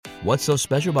What's so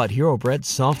special about Hero Bread's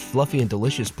soft, fluffy, and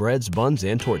delicious breads, buns,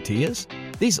 and tortillas?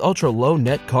 These ultra-low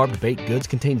net-carb baked goods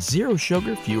contain zero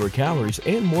sugar, fewer calories,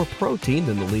 and more protein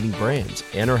than the leading brands,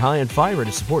 and are high in fiber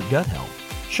to support gut health.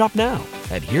 Shop now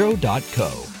at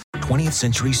hero.co. 20th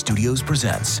Century Studios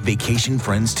presents Vacation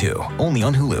Friends 2, only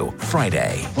on Hulu,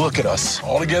 Friday. Look at us,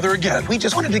 all together again. We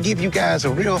just wanted to give you guys a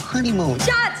real honeymoon.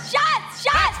 Shots!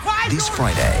 This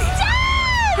Friday.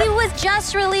 He was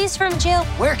just released from jail.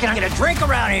 Where can I get a drink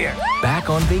around here? Back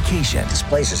on vacation. This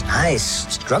place is nice.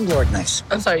 It's drug lord nice.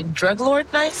 I'm sorry, drug lord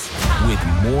nice? With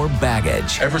more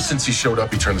baggage. Ever since he showed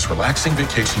up, he turned this relaxing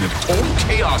vacation into total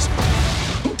chaos.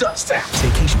 Who does that?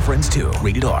 Vacation Friends 2,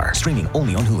 rated R, streaming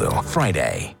only on Hulu,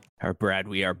 Friday. All right, Brad,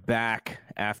 we are back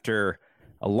after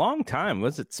a long time.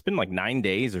 It's been like 9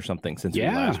 days or something since we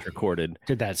last recorded.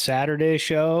 Did that Saturday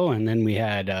show, and then we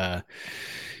had,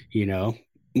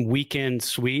 weekend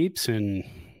sweeps, and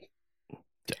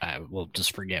we'll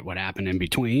just forget what happened in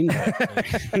between.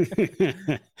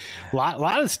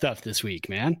 lot of stuff this week,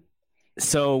 man.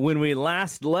 So when we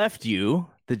last left you,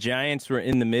 the Giants were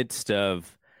in the midst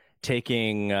of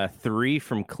taking 3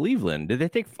 from Cleveland. Did they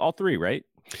take all 3, right?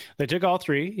 They took all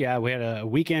 3. Yeah, we had a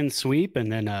weekend sweep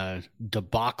and then a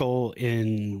debacle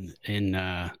in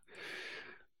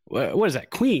what is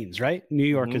that? Queens, right? New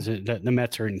York is the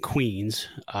Mets are in Queens.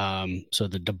 So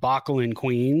the debacle in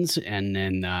Queens, and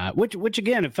then which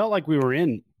again, it felt like we were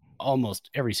in almost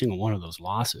every single one of those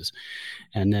losses,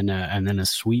 and then a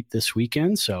sweep this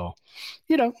weekend. So,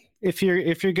 if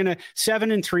you're gonna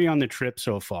 7-3 on the trip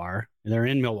so far, they're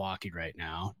in Milwaukee right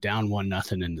now, down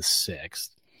 1-0 in the 6th.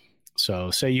 So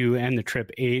say you end the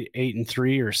trip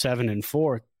 8-3 or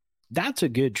 7-4. That's a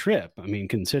good trip. I mean,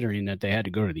 considering that they had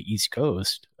to go to the East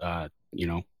Coast, to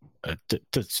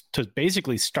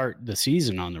basically start the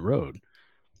season on the road.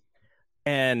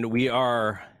 And we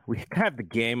have the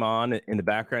game on in the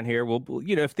background here. We'll,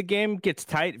 if the game gets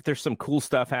tight, if there's some cool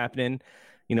stuff happening,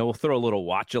 we'll throw a little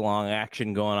watch-along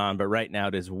action going on. But right now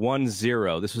it is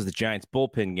 1-0. This was the Giants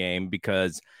bullpen game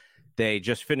because they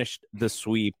just finished the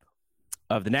sweep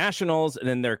of the Nationals, and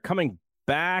then they're coming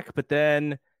back, but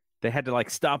then they had to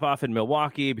stop off in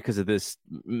Milwaukee because of this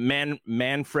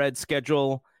Manfred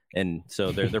schedule, and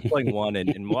so they're playing one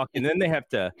in Milwaukee, and then they have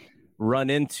to run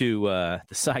into the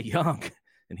Cy Young,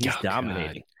 and he's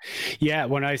dominating. God. Yeah,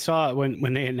 when I saw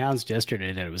when they announced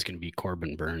yesterday that it was going to be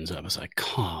Corbin Burns, I was like,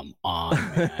 "Come on,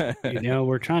 man.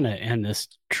 We're trying to end this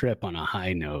trip on a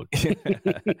high note."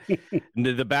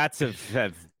 The bats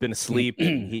have been asleep.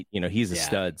 And he's a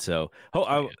stud. So,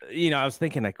 I was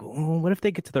thinking what if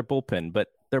they get to their bullpen? But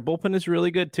their bullpen is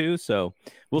really good too. So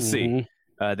we'll see.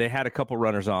 They had a couple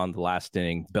runners on the last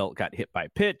inning. Belt got hit by a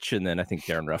pitch, and then I think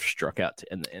Darren Ruff struck out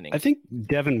to end the inning. I think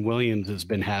Devin Williams has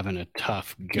been having a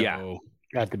tough go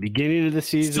at the beginning of the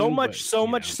season. So much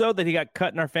so that he got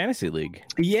cut in our fantasy league.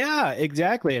 Yeah,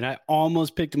 exactly. And I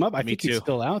almost picked him up. I think he's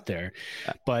still out there.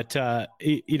 But,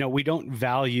 we don't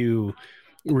value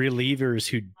relievers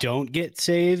who don't get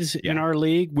saves in our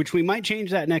league, which we might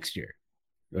change that next year.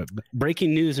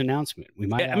 Breaking news announcement. We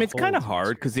might. It's kind of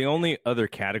hard because the only other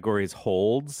category is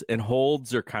holds, and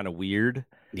holds are kind of weird.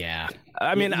 Yeah,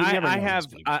 I mean,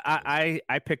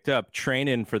 I picked up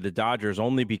training for the Dodgers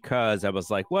only because I was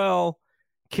like, well,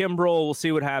 Kimbrel. We'll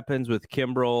see what happens with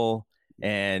Kimbrel,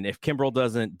 and if Kimbrel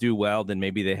doesn't do well, then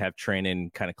maybe they have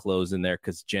training kind of close in there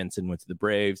because Jensen went to the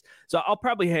Braves. So I'll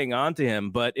probably hang on to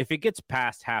him. But if it gets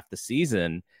past half the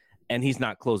season and he's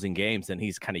not closing games, then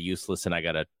he's kind of useless, and I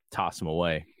gotta toss him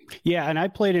away. Yeah, and I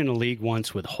played in a league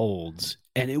once with holds,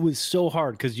 and it was so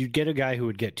hard because you'd get a guy who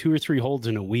would get 2 or 3 holds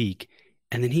in a week,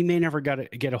 and then he may never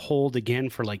get a hold again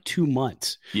for 2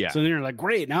 months. Yeah. So then you're like,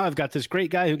 great, now I've got this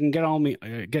great guy who can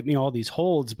get me all these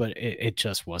holds, but it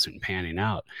just wasn't panning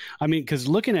out. I mean, because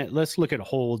let's look at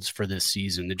holds for this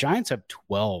season. The Giants have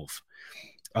 12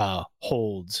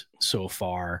 holds so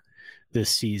far this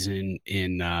season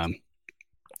in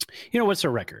what's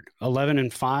their record?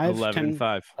 11-5?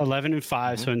 11-5.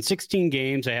 11-5. So in 16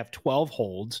 games, they have 12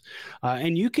 holds.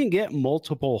 And you can get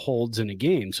multiple holds in a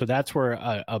game. So that's where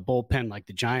a bullpen like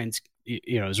the Giants,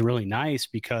 is really nice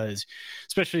because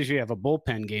especially if you have a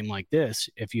bullpen game like this,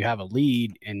 if you have a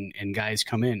lead and guys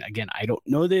come in, again, I don't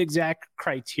know the exact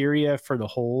criteria for the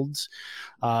holds,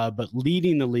 but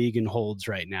leading the league in holds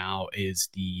right now is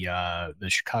the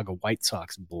Chicago White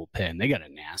Sox bullpen. They got a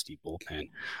nasty bullpen,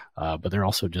 but they're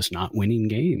also just not winning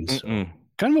games. So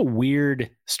kind of a weird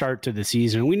start to the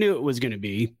season. We knew it was going to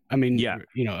be. I mean,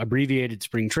 abbreviated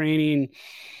spring training,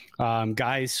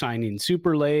 guys signing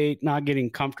super late, not getting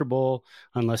comfortable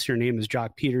unless your name is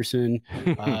Jock Peterson.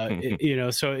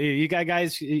 So you got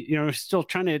guys, still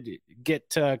trying to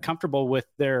get comfortable with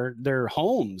their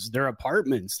homes, their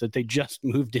apartments that they just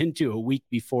moved into a week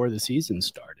before the season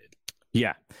started.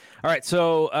 Yeah. All right.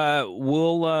 So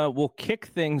we'll kick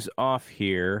things off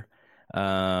here.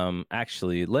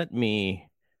 Actually, let me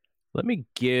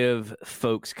give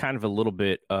folks kind of a little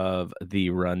bit of the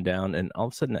rundown, and all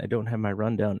of a sudden I don't have my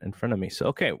rundown in front of me. So,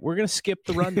 okay, we're going to skip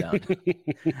the rundown.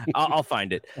 I'll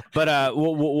find it, but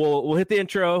we'll hit the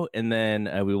intro, and then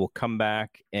we will come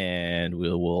back and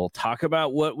we'll talk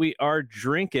about what we are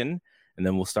drinking, and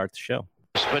then we'll start the show.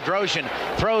 Bedrosian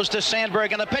throws to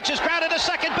Sandberg, and the pitch is grounded to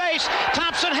second base.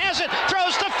 Thompson has it,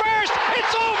 throws to first.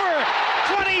 It's over.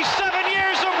 27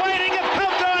 years of waiting have come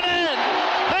to an end.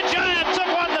 The Giants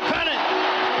have won the pennant.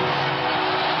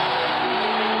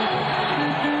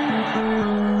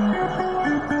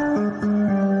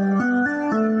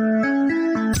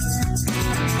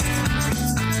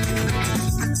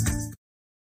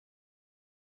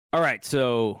 All right,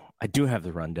 so I do have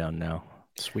the rundown now.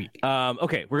 Sweet.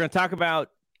 Okay, we're going to talk about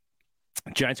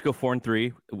Giants go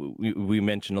 4-3. We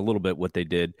mentioned a little bit what they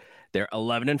did. They're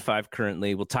 11-5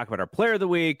 currently. We'll talk about our player of the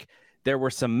week. There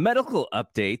were some medical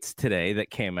updates today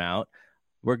that came out.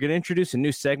 We're going to introduce a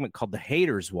new segment called the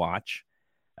Haters Watch.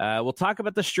 We'll talk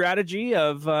about the strategy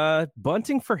of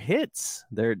bunting for hits.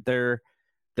 They're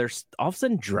all of a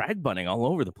sudden drag bunting all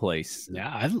over the place.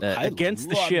 Yeah, I against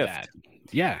the shift. That.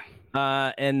 Yeah.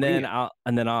 And then I'll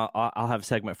have a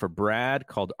segment for Brad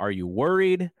called "Are You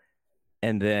Worried?"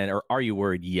 or "Are You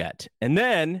Worried Yet?" And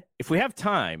then, if we have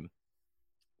time,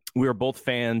 we are both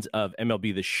fans of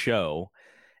MLB The Show,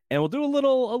 and we'll do a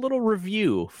little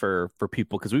review for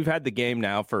people because we've had the game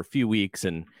now for a few weeks,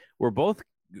 and we're both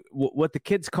what the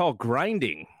kids call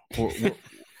grinding.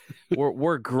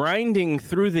 We're grinding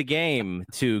through the game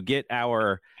to get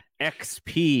our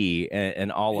XP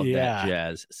and all of that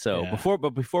jazz. So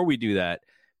before we do that,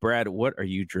 Brad, what are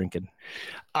you drinking?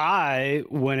 I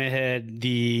went ahead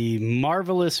the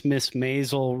marvelous Miss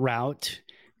Maisel route.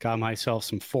 Got myself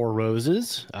some Four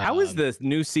Roses. How is the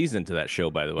new season to that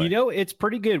show, by the way? It's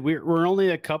pretty good. We're only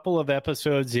a couple of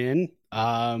episodes in.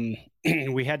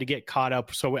 We had to get caught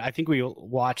up. So I think we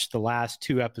watched the last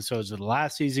 2 episodes of the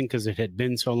last season because it had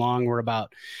been so long. We're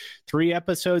about 3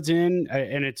 episodes in,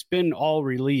 and it's been all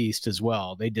released as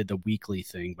well. They did the weekly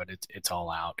thing, but it's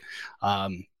all out.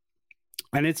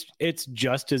 And it's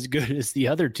just as good as the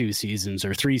other 2 seasons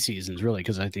or 3 seasons, really,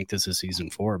 because I think this is season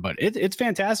 4. But it's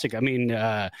fantastic. I mean,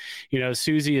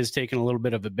 Susie has taken a little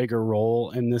bit of a bigger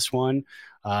role in this one,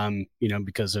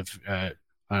 because of I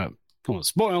won't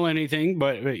spoil anything,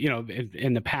 but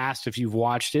in the past, if you've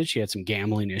watched it, she had some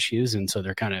gambling issues, and so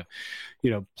they're kind of,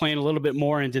 playing a little bit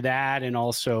more into that, and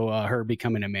also her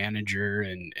becoming a manager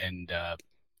and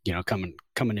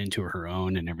coming into her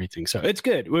own and everything. So it's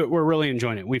good. We're really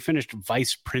enjoying it. We finished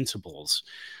Vice Principals,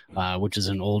 which is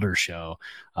an older show.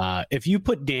 If you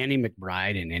put Danny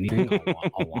McBride in anything,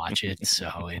 I'll watch it.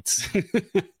 So it's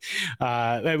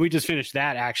we just finished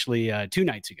that actually 2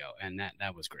 nights ago, and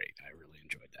that was great. I really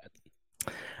enjoyed that.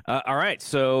 All right,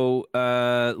 so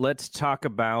let's talk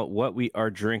about what we are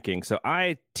drinking. So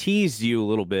I teased you a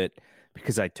little bit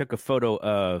because I took a photo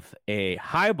of a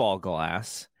highball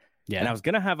glass, and I was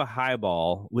going to have a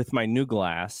highball with my new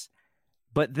glass,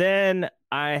 but then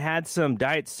I had some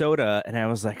diet soda, and I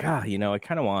was like, I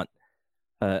kind of want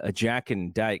a Jack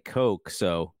and Diet Coke,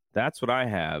 so that's what I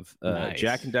have, Nice.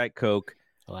 Jack and Diet Coke.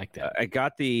 I like that. I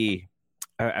got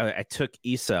I took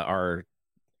Issa,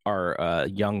 our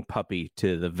young puppy,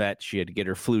 to the vet. She had to get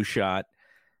her flu shot,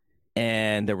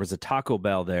 and there was a Taco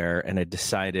Bell there, and I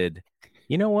decided,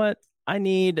 you know what? I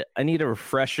need a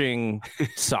refreshing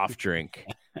soft drink.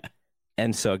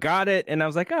 And so I got it, and I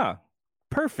was like,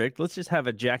 perfect. Let's just have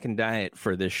a Jack and Diet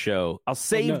for this show. I'll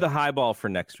save the highball for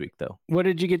next week, though. What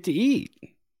did you get to eat?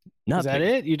 Nothing. Is that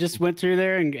it? You just went through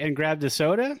there and grabbed a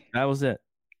soda? That was it.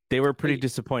 They were pretty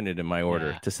disappointed in my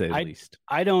order, to say the least.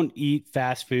 I don't eat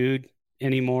fast food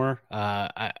anymore.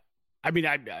 I'm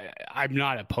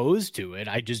not opposed to it.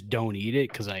 I just don't eat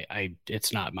it because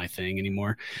it's not my thing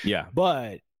anymore. Yeah.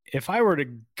 But if I were to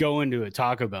go into a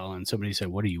Taco Bell and somebody said,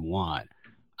 "What do you want?"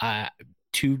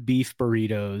 2 beef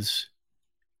burritos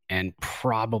and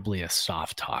probably a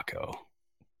soft taco.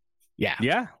 Yeah.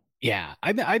 Yeah. Yeah.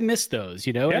 I miss those,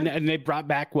 and they brought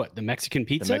back the Mexican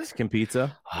pizza? The Mexican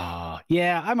pizza.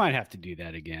 Yeah, I might have to do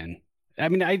that again. I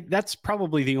mean, that's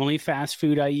probably the only fast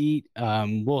food I eat.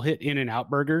 We'll hit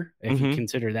In-N-Out Burger if you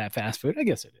consider that fast food. I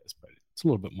guess it is, but It's a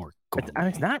little bit more.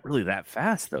 It's not really that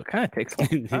fast though. It kind of takes a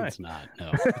long time. It's not.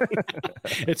 No.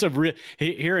 It's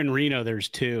here in Reno. There's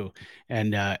 2,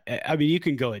 and I mean you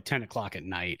can go at 10 o'clock at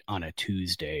night on a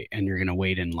Tuesday, and you're gonna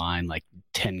wait in line like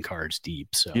 10 cars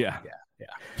deep. So yeah.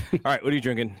 All right, what are you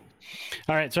drinking?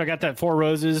 All right, so I got that Four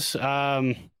Roses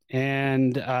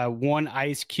and 1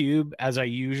 ice cube as I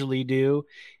usually do.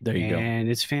 There you go. And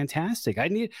it's fantastic. I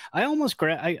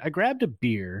grabbed a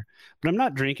beer, but I'm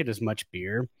not drinking as much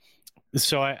beer.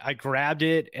 So I grabbed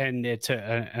it, and it's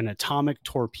an Atomic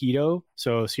Torpedo.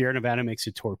 So Sierra Nevada makes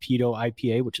a Torpedo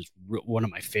IPA, which is one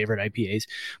of my favorite IPAs.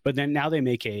 But then now they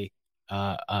make an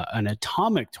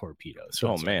Atomic Torpedo.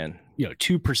 So man,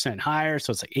 2% higher.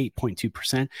 So it's like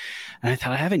 8.2%. And I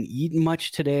thought I haven't eaten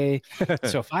much today.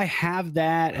 So if I have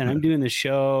that and I'm doing the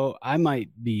show, I might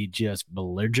be just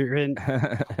belligerent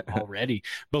already.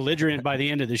 Belligerent by the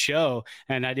end of the show.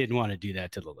 And I didn't want to do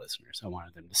that to the listeners. I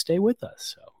wanted them to stay with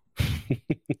us. So.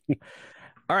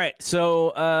 All right.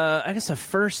 So I guess the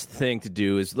first thing to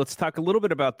do is let's talk a little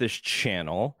bit about this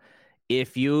channel.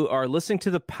 If you are listening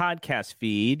to the podcast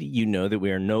feed, you know that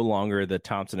we are no longer the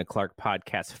Thompson and Clark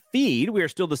podcast feed. We are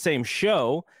still the same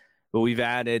show, but we've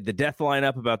added the Death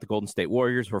Lineup about the Golden State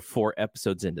Warriors. We're 4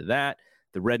 episodes into that.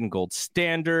 The Red and Gold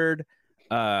Standard.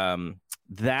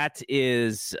 That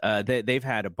is, they've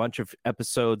had a bunch of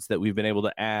episodes that we've been able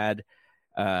to add.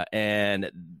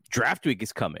 And draft week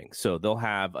is coming, so they'll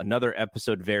have another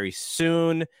episode very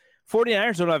soon.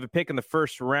 49ers don't have a pick in the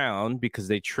first round because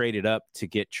they traded up to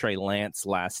get Trey Lance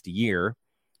last year.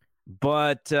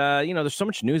 But, there's so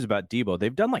much news about Debo.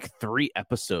 They've done like 3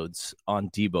 episodes on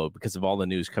Debo because of all the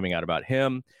news coming out about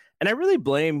him. And I really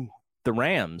blame the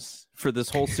Rams for this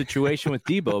whole situation with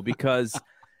Debo because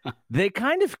they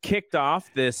kind of kicked off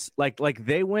this, like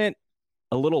they went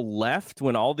a little left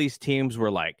when all these teams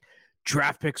were like,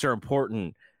 draft picks are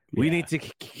important. We need to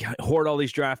hoard all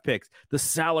these draft picks, the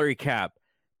salary cap.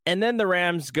 And then the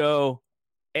Rams go,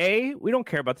 A, we don't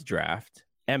care about the draft.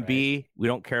 And B, we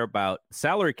don't care about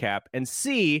salary cap. And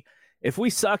C, if we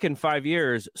suck in 5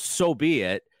 years, so be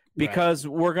it, because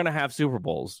we're going to have Super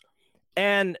Bowls.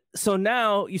 And so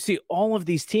now you see all of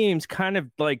these teams kind of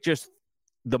like just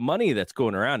the money that's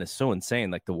going around is so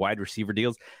insane. Like the wide receiver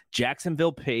deals.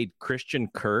 Jacksonville paid Christian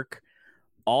Kirk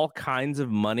all kinds of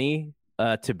money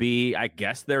to be, I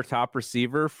guess, their top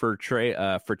receiver for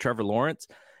Trevor Lawrence.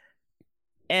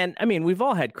 And I mean, we've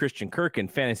all had Christian Kirk in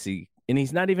fantasy, and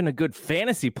he's not even a good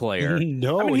fantasy player.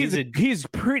 No, I mean,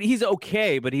 he's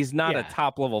okay, but he's not a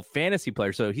top level fantasy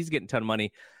player. So he's getting a ton of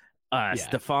money.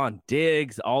 Stephon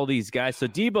Diggs, all these guys. So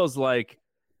Debo's like,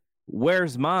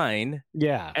 where's mine?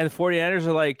 Yeah. And the 49ers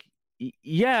are like,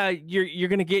 yeah, you're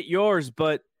going to get yours,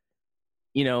 but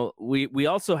we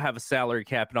also have a salary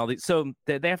cap and all these, so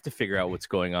they have to figure out what's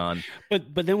going on.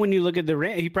 But then when you look at the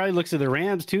Rams, he probably looks at the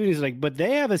Rams too, and he's like, but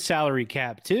they have a salary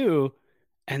cap too,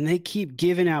 and they keep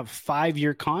giving out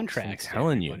 5-year contracts. I'm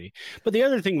telling you. But the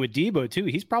other thing with Debo too,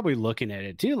 he's probably looking at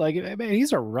it too, like, man,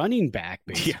 he's a running back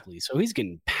basically, so he's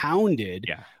getting pounded.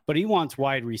 Yeah. But he wants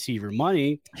wide receiver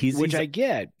money, which I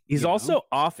get. He's also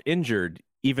off injured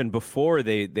even before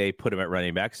they put him at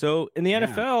running back. So in the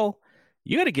NFL.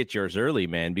 You got to get yours early,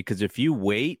 man, because if you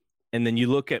wait and then you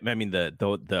look at, I mean,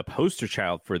 the poster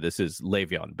child for this is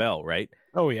Le'Veon Bell, right?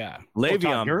 Oh, yeah.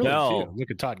 Le'Veon Bell. Too.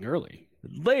 Look at Todd Gurley.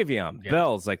 Le'Veon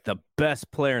Bell's like the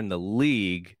best player in the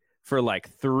league for like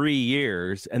 3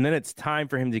 years. And then it's time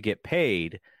for him to get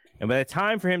paid. And by the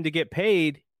time for him to get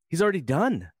paid, he's already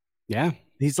done. Yeah.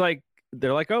 He's like,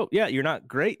 they're like, oh, yeah, you're not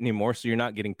great anymore, so you're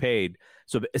not getting paid.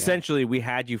 So essentially, we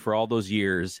had you for all those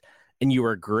years. And you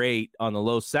were great on the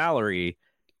low salary,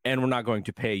 and we're not going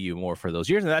to pay you more for those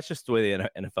years. And that's just the way the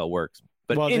NFL works.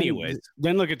 But anyways.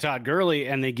 Then look at Todd Gurley,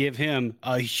 and they give him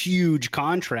a huge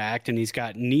contract, and he's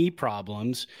got knee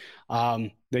problems.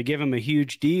 They give him a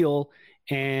huge deal,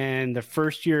 and the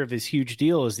first year of his huge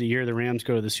deal is the year the Rams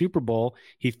go to the Super Bowl.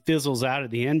 He fizzles out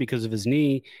at the end because of his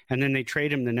knee, and then they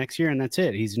trade him the next year, and that's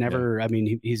it. He's never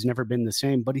he's never been the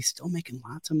same, but he's still making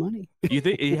lots of money. You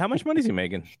think how much money is he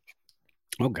making?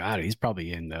 Oh God, he's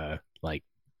probably in like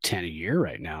 10 a year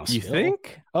right now. You still.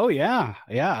 think? Oh yeah.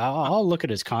 I'll look at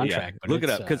his contract. Yeah, look it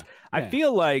up because I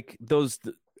feel like those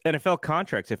NFL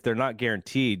contracts, if they're not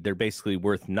guaranteed, they're basically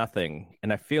worth nothing.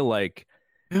 And I feel like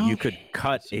you could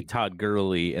cut a Todd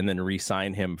Gurley and then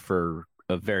re-sign him for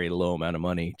a very low amount of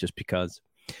money just because.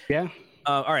 Yeah.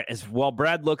 All right. While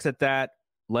Brad looks at that,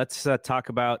 let's talk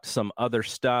about some other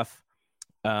stuff.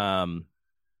 Giants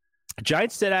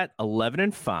sit at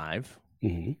 11-5.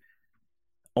 Mm-hmm.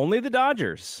 Only the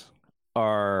Dodgers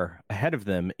are ahead of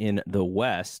them in the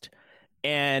West.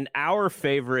 And our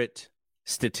favorite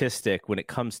statistic when it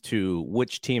comes to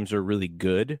which teams are really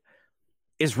good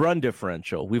is run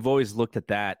differential. We've always looked at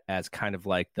that as kind of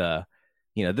like the,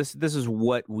 this is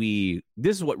what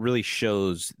really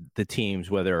shows the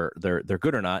teams whether they're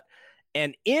good or not.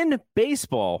 And in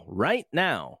baseball right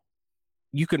now,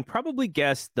 you can probably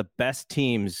guess the best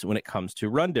teams when it comes to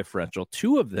run differential.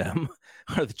 Two of them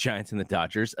are the Giants and the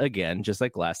Dodgers, again, just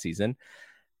like last season.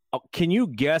 Can you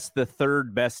guess the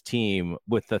third best team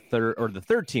with the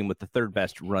third team with the third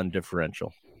best run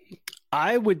differential?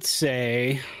 I would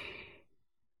say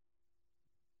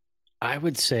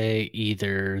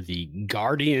either the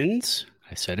Guardians,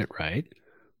 I said it right,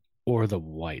 or the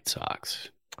White Sox.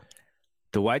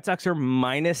 The White Sox are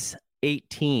minus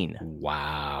 18.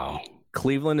 Wow.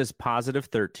 Cleveland is positive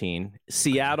 13.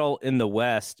 Seattle in the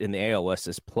West, in the AL West,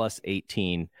 is plus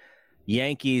 18.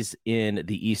 Yankees in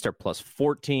the East are plus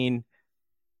 14.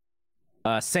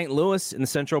 St. Louis in the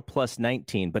Central plus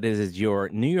 19. But it is your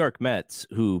New York Mets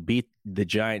who beat the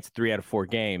Giants 3 out of 4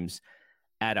 games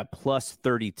at a plus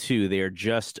 32. They are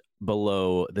just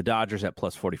below the Dodgers at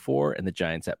plus 44 and the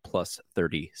Giants at plus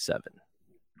 37.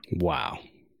 Wow.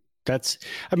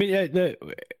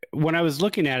 When I was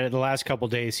looking at it the last couple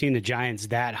of days, seeing the Giants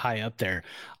that high up there,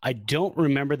 I don't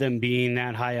remember them being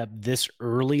that high up this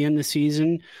early in the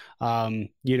season.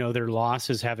 Their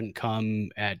losses haven't come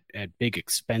at big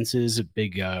expenses, at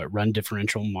big run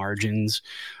differential margins.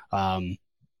 It's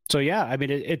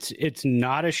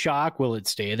not a shock. Will it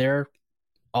stay there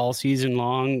all season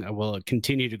long? Will it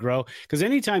continue to grow? Because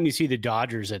anytime you see the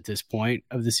Dodgers at this point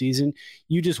of the season,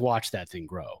 you just watch that thing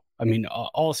grow. I mean,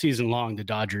 all season long, the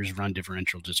Dodgers run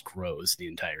differential just grows the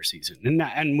entire season.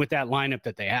 And with that lineup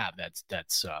that they have,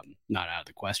 that's not out of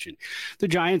the question. The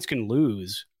Giants can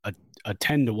lose a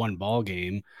 10-1 ball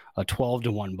game, a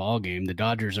 12-1 ball game. The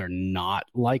Dodgers are not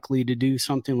likely to do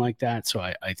something like that. So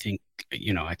I think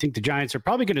the Giants are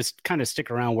probably going to kind of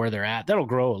stick around where they're at. That'll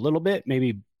grow a little bit.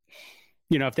 Maybe,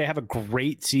 if they have a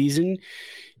great season.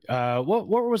 What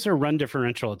was their run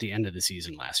differential at the end of the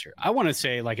season last year? I want to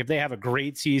say, like, if they have a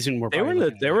great season, they were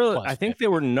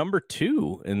number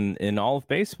 2 in all of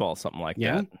baseball, something like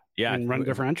that. Yeah, in run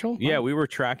differential. Yeah, we were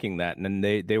tracking that, and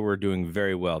they were doing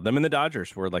very well. Them and the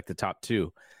Dodgers were like the top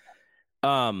 2.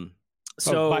 By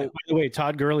the way,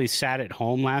 Todd Gurley sat at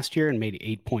home last year and made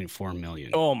 $8.4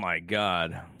 million. Oh my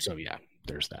God! So yeah,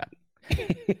 there's that.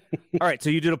 All right, so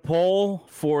you did a poll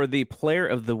for the player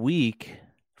of the week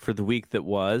for the week that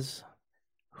was.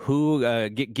 Who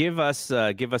give us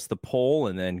the poll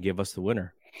and then give us the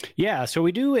winner. Yeah, so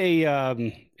we do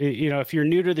if you're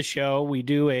new to the show, we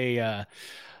do a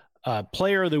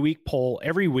player of the week poll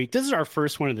every week. This is our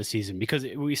first one of the season because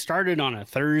we started on a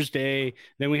Thursday,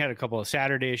 then we had a couple of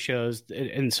Saturday shows,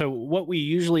 and so what we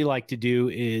usually like to do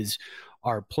is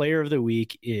our player of the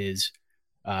week is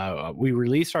we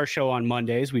release our show on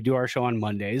Mondays. We do our show on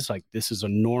Mondays. Like, this is a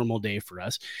normal day for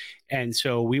us. And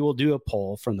so we will do a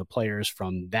poll from the players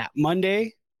from that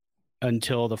Monday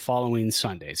until the following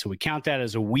Sunday. So we count that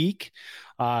as a week,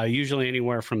 usually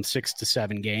anywhere from 6 to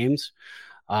 7 games.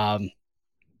 So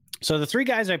the 3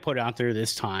 guys I put out there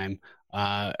this time,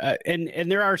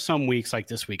 and there are some weeks like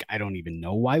this week, I don't even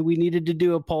know why we needed to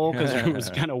do a poll because there was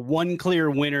kind of one clear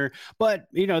winner. But,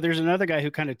 there's another guy who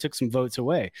kind of took some votes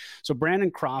away. So Brandon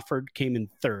Crawford came in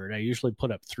 3rd. I usually put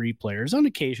up 3 players. On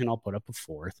occasion, I'll put up a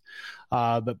 4th.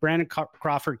 But Brandon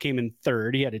Crawford came in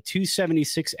 3rd. He had a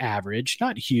 276 average,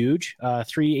 not huge,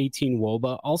 318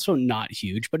 WOBA, also not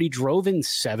huge, but he drove in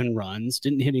 7 runs,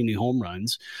 didn't hit any home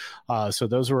runs. So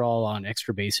those were all on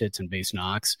extra base hits and base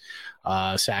knocks,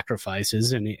 sacrifices,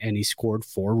 and he scored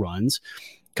 4 runs.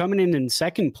 Coming in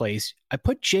 2nd place, I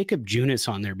put Jacob Junis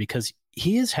on there because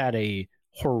he has had a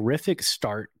horrific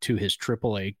start to his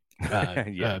AAA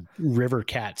River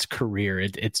Cats career.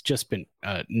 It's just been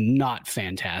not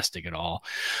fantastic at all.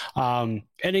 And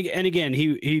again,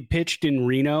 he pitched in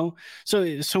Reno. So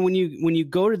when you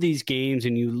go to these games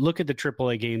and you look at the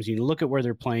AAA games and you look at where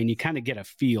they're playing, you kind of get a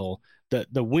feel.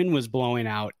 The wind was blowing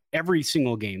out every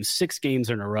single game, 6 games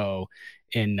in a row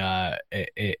in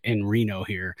Reno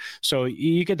here. So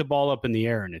you get the ball up in the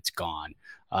air and it's gone.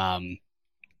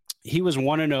 He was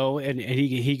 1-0 and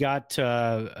he got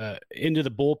into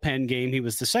the bullpen game. He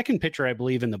was the 2nd pitcher, I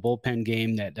believe, in the bullpen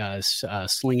game that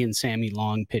Slingin' Sammy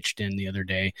Long pitched in the other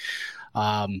day.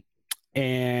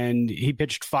 And he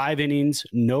pitched 5 innings,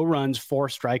 no runs, 4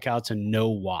 strikeouts, and no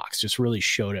walks. Just really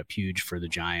showed up huge for the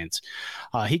Giants.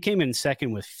 He came in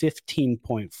 2nd with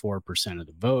 15.4% of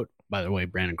the vote. By the way,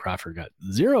 Brandon Crawford got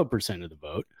 0% of the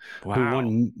vote. Wow. Who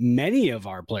won many of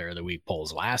our Player of the Week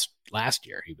polls last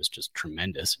year. He was just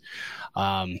tremendous.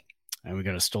 And we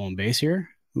got a stolen base here.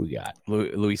 Who we got?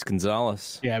 Luis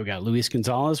Gonzalez. Yeah, we got Luis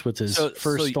Gonzalez with his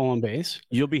first stolen base.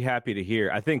 You'll be happy to hear.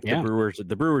 I think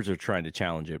the Brewers are trying to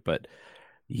challenge it, but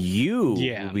you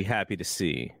will be happy to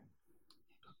see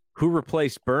who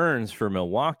replaced Burns for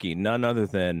Milwaukee. None other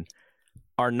than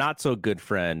our not so good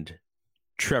friend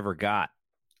Trevor Gott.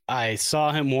 I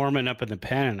saw him warming up in the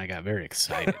pen, and I got very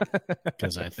excited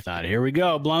because I thought, here we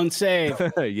go, blown save.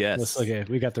 Yes. Let's look at,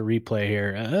 we got the replay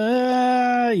here.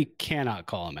 You cannot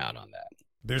call him out on that.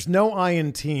 There's no I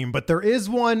in team, but there is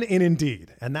one in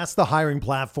Indeed, and that's the hiring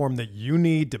platform that you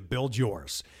need to build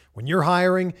yours. When you're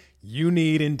hiring, you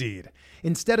need Indeed.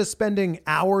 Instead of spending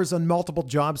hours on multiple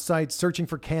job sites searching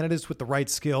for candidates with the right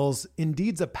skills,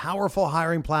 Indeed's a powerful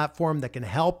hiring platform that can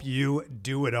help you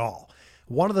do it all.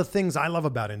 One of the things I love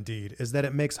about Indeed is that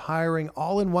it makes hiring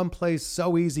all in one place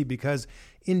so easy because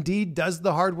Indeed does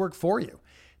the hard work for you.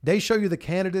 They show you the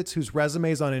candidates whose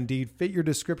resumes on Indeed fit your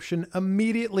description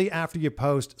immediately after you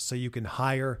post so you can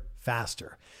hire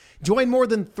faster. Join more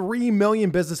than 3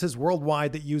 million businesses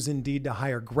worldwide that use Indeed to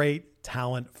hire great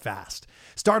talent fast.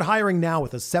 Start hiring now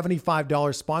with a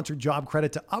 $75 sponsored job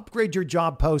credit to upgrade your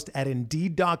job post at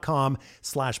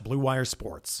Indeed.com/Blue Wire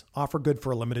Sports. Offer good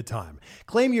for a limited time.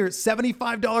 Claim your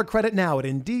 $75 credit now at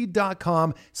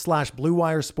Indeed.com/Blue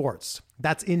Wire Sports.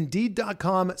 That's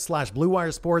Indeed.com/Blue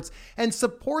Wire Sports, and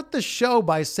support the show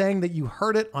by saying that you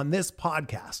heard it on this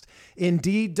podcast.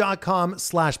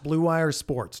 Indeed.com/Blue Wire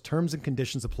Sports. Terms and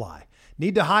conditions apply.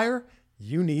 Need to hire?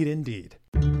 You need Indeed.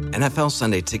 NFL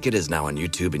Sunday Ticket is now on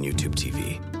YouTube and YouTube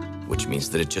TV, which means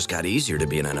that it just got easier to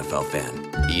be an NFL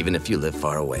fan, even if you live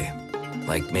far away.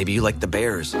 Like maybe you like the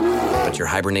Bears, but you're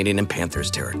hibernating in Panthers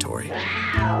territory.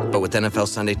 But with NFL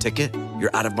Sunday Ticket,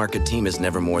 your out-of-market team is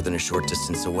never more than a short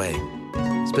distance away.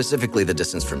 Specifically, the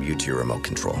distance from you to your remote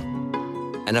control.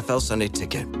 NFL Sunday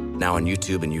Ticket, now on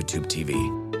YouTube and YouTube TV.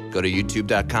 Go to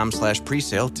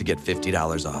youtube.com/presale to get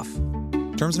 $50 off.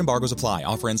 Terms and embargoes apply.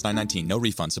 Offer ends 9/19. No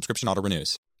refund. Subscription auto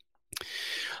renews.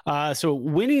 So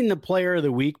winning the Player of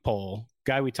the Week poll,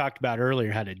 guy we talked about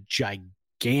earlier had a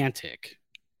gigantic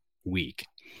week,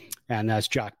 and that's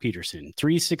Jock Peterson.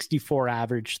 364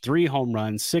 average, 3 home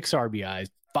runs, 6 RBIs,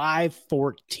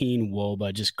 514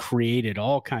 WOBA, just created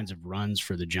all kinds of runs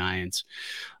for the Giants.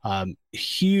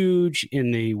 Huge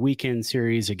in the weekend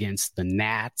series against the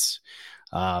Nats.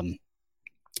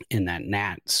 In that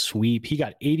Nat sweep, he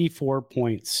got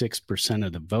 84.6%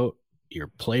 of the vote. Your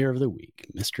Player of the Week,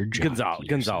 Mr.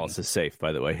 Gonzalez is safe,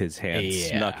 by the way. His hand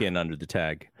snuck in under the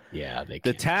tag. Yeah,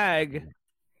 the tag,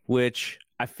 which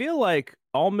I feel like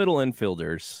all middle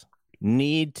infielders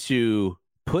need to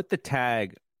put the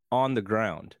tag on the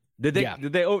ground. Did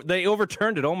they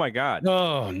overturned it? Oh my God!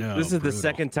 Oh no! This is the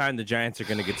second time the Giants are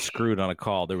going to get screwed on a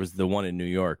call. There was the one in New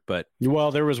York, but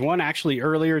there was one actually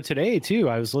earlier today too.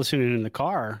 I was listening in the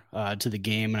car to the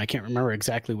game, and I can't remember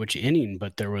exactly which inning,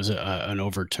 but there was an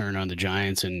overturn on the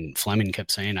Giants, and Fleming kept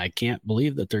saying, "I can't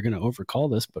believe that they're going to overturn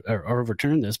this,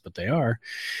 but they are."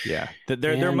 Yeah,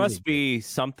 there must be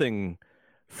something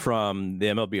from the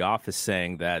MLB office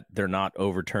saying that they're not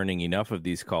overturning enough of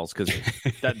these calls, because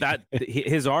that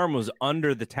his arm was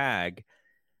under the tag,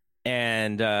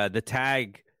 and the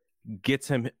tag gets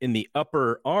him in the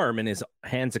upper arm and his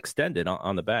hands extended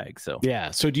on the bag. So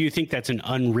do you think that's an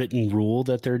unwritten rule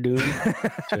that they're doing?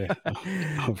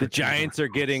 The Giants are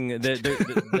getting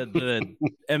the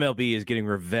MLB is getting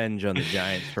revenge on the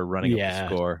Giants for running up the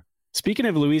score. Speaking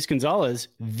of Luis Gonzalez,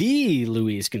 the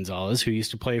Luis Gonzalez, who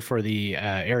used to play for the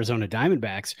Arizona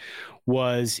Diamondbacks,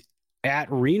 was at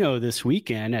Reno this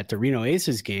weekend at the Reno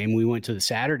Aces game. We went to the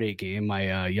Saturday game.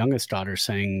 My youngest daughter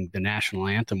sang the national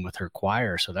anthem with her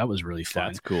choir, so that was really fun.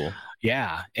 That's cool.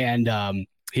 Yeah, and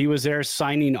he was there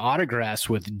signing autographs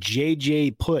with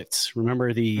J.J. Putz.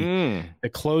 Remember the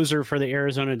closer for the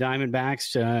Arizona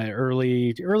Diamondbacks,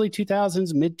 early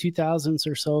 2000s, mid 2000s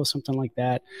or so, something like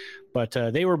that. But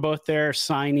they were both there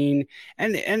signing,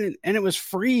 and it was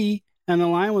free. And the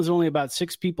line was only about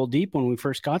 6 people deep when we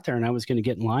first got there, and I was going to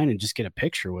get in line and just get a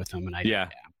picture with them. And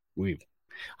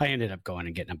I ended up going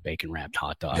and getting a bacon wrapped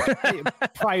hot dog.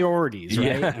 Priorities,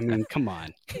 right? Yeah. I mean, come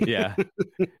on. Yeah.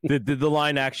 Did the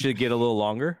line actually get a little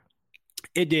longer?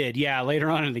 It did. Yeah. Later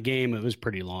on in the game, it was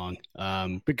pretty long.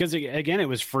 Because again, it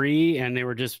was free, and they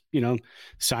were just,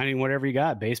 signing whatever you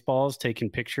got, baseballs, taking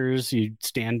pictures. You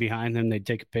stand behind them, they'd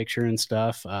take a picture and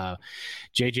stuff.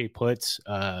 JJ Putz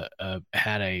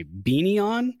had a beanie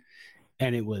on,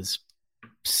 and it was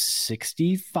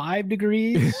 65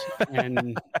 degrees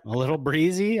and a little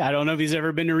breezy. I don't know if he's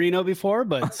ever been to Reno before,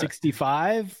 but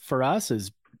 65 for us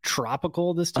is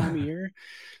tropical this time of year.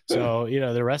 So,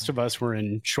 the rest of us were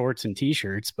in shorts and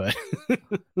t-shirts, but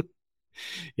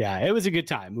Yeah, it was a good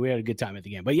time. We had a good time at the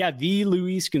game. But yeah, the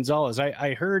Luis Gonzalez.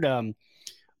 I heard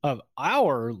of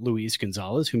our Luis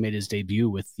Gonzalez, who made his debut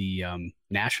with the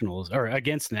Nationals or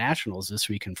against the Nationals this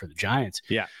weekend for the Giants.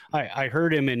 Yeah. I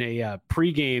heard him in a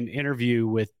pregame interview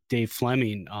with Dave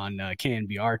Fleming on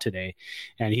KNBR today.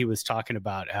 And he was talking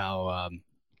about how,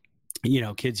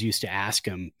 kids used to ask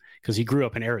him, because he grew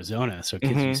up in Arizona. So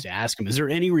kids used to ask him, is there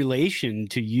any relation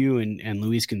to you and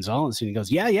Luis Gonzalez? And he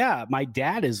goes, yeah, my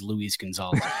dad is Luis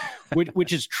Gonzalez,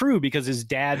 which is true because his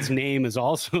dad's name is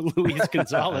also Luis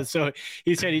Gonzalez. So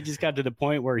he said he just got to the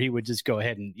point where he would just go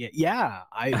ahead and,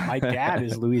 my dad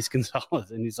is Luis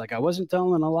Gonzalez. And he's like, I wasn't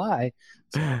telling a lie.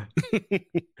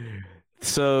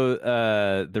 So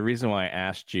the reason why I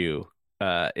asked you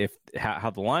how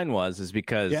the line was is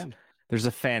because there's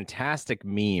a fantastic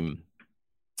meme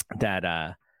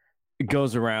that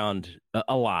goes around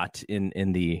a lot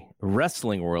in the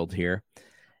wrestling world here.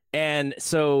 And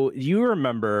so you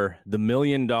remember the $1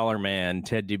 Million Man,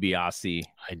 Ted DiBiase.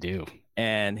 I do.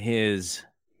 And his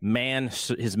male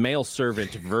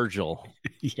servant, Virgil.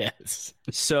 Yes.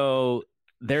 So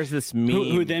there's this meme.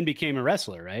 Who then became a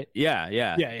wrestler, right?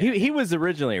 Yeah. He was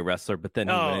originally a wrestler, but then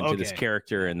he went into this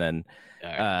character. And then,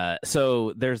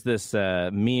 so there's this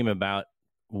meme about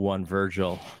one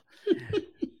Virgil.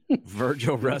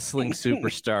 Virgil wrestling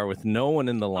superstar with no one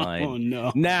in the line. Oh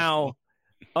no! Now,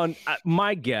 on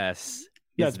my guess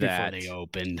is that before they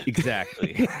opened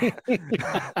exactly.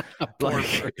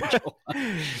 Virgil.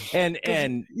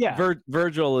 and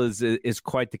Virgil is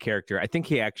quite the character. I think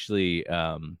he actually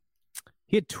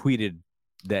he had tweeted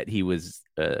that he was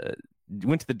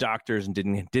went to the doctors and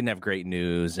didn't have great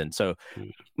news, and so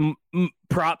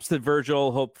props to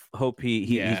Virgil. Hope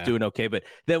he's doing okay. But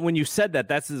then when you said that,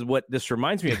 that's what this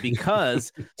reminds me of,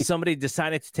 because somebody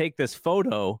decided to take this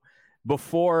photo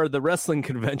before the wrestling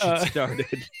convention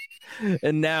started.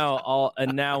 And now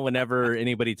whenever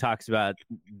anybody talks about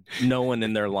no one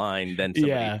in their line, then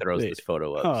somebody throws this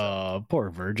photo up. Oh,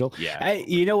 poor Virgil. Yeah.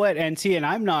 You know what? And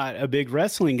I'm not a big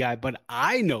wrestling guy, but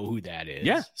I know who that is.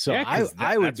 Yeah. So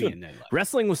I would be in that line.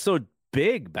 Wrestling was so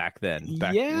big back then.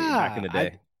 Back in the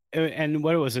day. And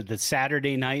what was it? The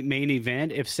Saturday night main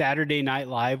event. If Saturday Night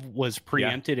Live was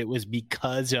preempted, it was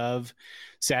because of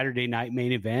Saturday night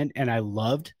main event. And I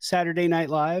loved Saturday Night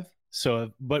Live.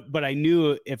 So, but I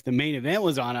knew if the main event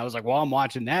was on, I was like, well, I'm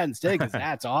watching that instead because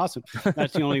that's awesome.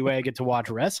 That's the only way I get to watch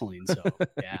wrestling. So,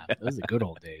 yeah, those are the good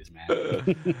old days,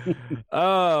 man.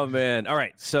 Oh, man. All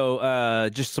right. So,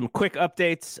 just some quick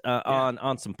updates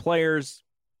on some players.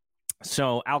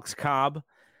 So, Alex Cobb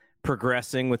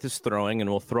progressing with his throwing, and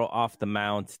will throw off the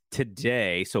mound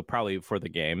today. So, probably before the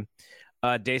game.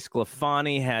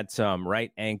 DeSclafani had some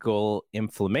right ankle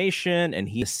inflammation, and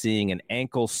he's seeing an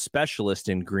ankle specialist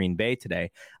in Green Bay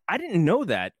today. I didn't know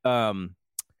that.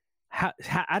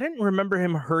 I didn't remember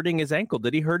him hurting his ankle.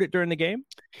 Did he hurt it during the game?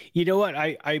 You know what?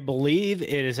 I believe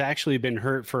it has actually been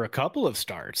hurt for a couple of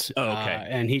starts. Oh, okay.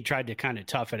 And he tried to kind of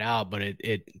tough it out, but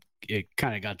it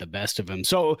kind of got the best of him.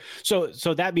 So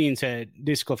that being said,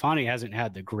 DeSclafani hasn't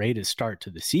had the greatest start to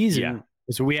the season. Yeah.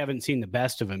 So we haven't seen the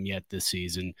best of him yet this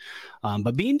season.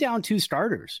 But being down two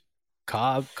starters,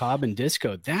 Cobb and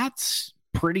Disco, that's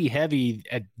pretty heavy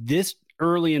at this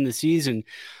early in the season.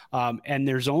 And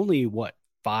there's only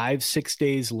 5-6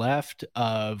 days left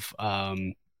of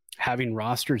having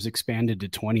rosters expanded to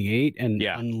 28 and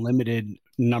unlimited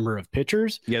number of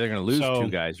pitchers. Yeah, they're going to lose two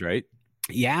guys, right?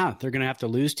 Yeah, they're going to have to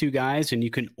lose two guys, and you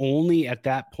can only at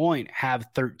that point have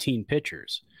 13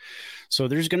 pitchers. So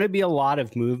there's going to be a lot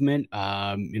of movement.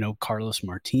 Carlos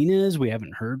Martinez, we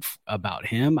haven't heard about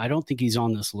him. I don't think he's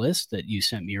on this list that you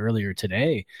sent me earlier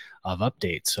today of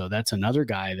updates. So that's another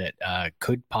guy that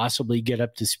could possibly get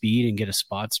up to speed and get a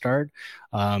spot start.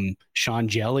 Sean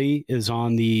Jelly is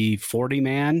on the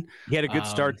 40-man. He had a good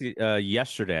start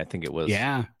yesterday, I think it was.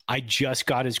 Yeah. I just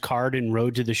got his card and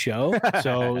rode to the show,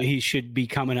 so he should be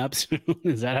coming up soon.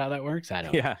 Is that how that works? I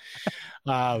don't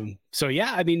know. So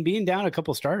yeah, I mean, being down a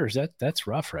couple starters, that's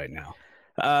rough right now.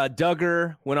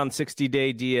 Duggar went on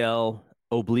 60-day DL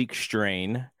oblique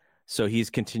strain, so he's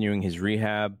continuing his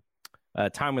rehab.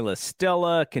 Tommy La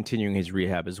Stella continuing his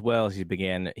rehab as well.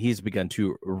 He's begun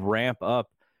to ramp up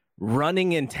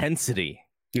running intensity.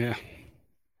 Yeah.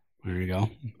 There you go.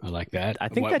 I like that. I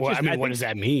think what does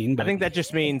that mean? I think that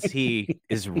just means he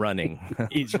is running.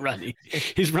 He's running.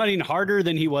 He's running harder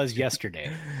than he was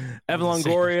yesterday. Evan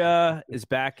Longoria is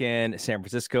back in San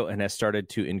Francisco and has started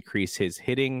to increase his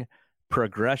hitting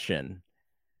progression.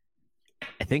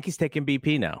 I think he's taking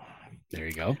BP now. There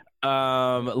you go.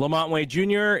 Lamont Wade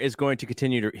Jr. is going to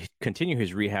continue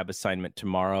his rehab assignment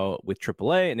tomorrow with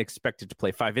AAA and expected to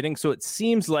play 5 innings. So it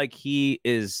seems like he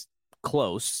is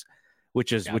close,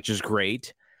 which is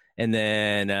great. And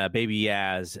then baby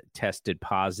Yaz tested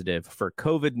positive for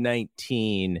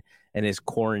COVID-19 and is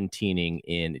quarantining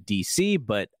in DC,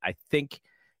 but I think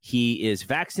he is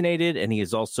vaccinated and he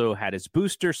has also had his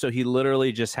booster, so he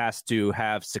literally just has to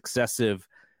have successive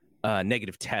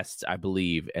negative tests, I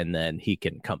believe, and then he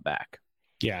can come back.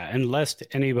 Yeah, unless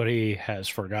anybody has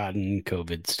forgotten,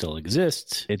 COVID still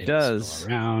exists. It does. Is still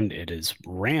around. It is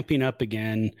ramping up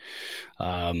again.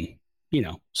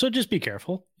 So just be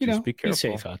careful. Be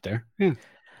safe out there. Yeah.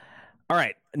 All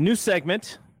right, new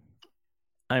segment.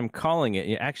 I'm calling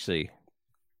it. Actually,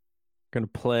 going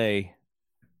to play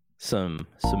some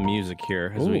music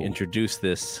here as we introduce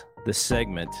this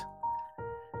segment.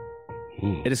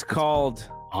 It is called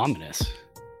Ominous.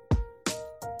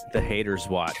 The Haters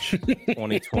Watch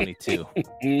 2022.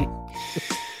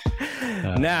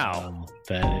 Now,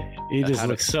 he just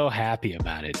looks so happy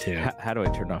about it too. How do I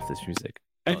turn off this music?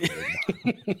 Oh,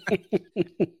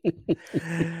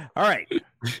 all right.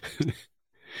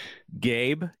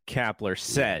 Gabe Kapler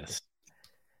said,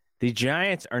 the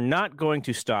Giants are not going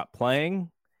to stop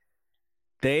playing.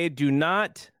 They do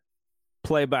not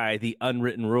play by the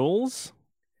unwritten rules.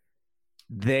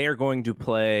 They are going to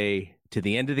play to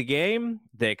the end of the game.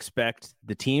 They expect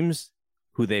the teams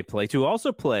who they play to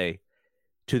also play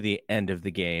to the end of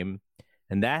the game.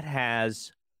 And that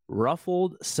has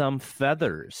ruffled some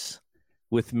feathers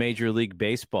with Major League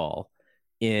Baseball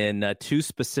in 2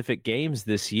 specific games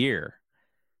this year.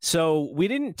 So we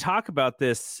didn't talk about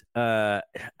this. I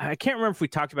can't remember if we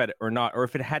talked about it or not, or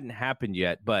if it hadn't happened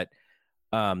yet, but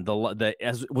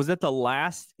was it the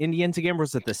last Indians game or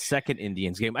was it the second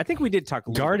Indians game? I think we did talk a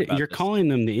little bit about You're this. calling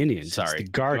them the Indians. Sorry, it's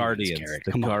the Guardians.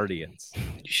 The Guardians.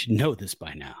 You should know this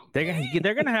by now.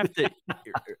 They're gonna have to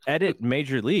edit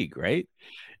Major League, right?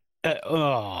 Please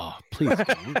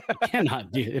don't. You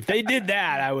cannot do. If they did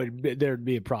that, there'd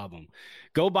be a problem.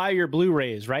 Go buy your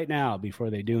Blu-rays right now before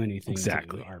they do anything.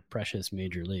 Exactly. To our precious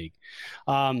Major League.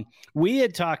 We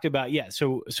had talked about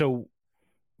So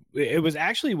it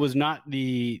was not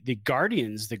the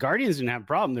Guardians. The Guardians didn't have a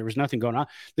problem. There was nothing going on.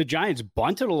 The Giants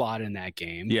bunted a lot in that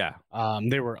game. Yeah.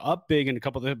 They were up big in a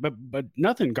couple of but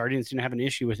nothing. Guardians didn't have an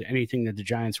issue with anything that the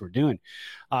Giants were doing.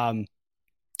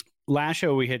 Last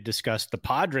show we had discussed the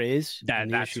Padres.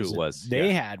 That's who it was.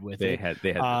 They had with they it. Had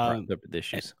the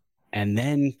issues. And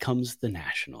then comes the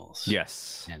Nationals.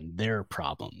 Yes. And their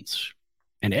problems.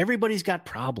 And everybody's got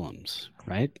problems,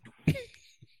 right?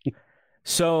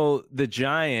 So the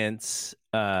Giants,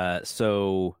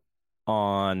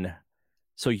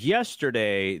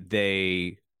 yesterday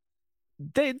they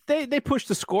pushed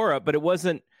the score up, but it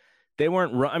wasn't. They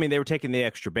weren't. I mean, they were taking the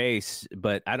extra base,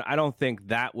 but I don't think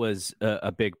that was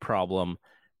a big problem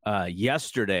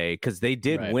yesterday because they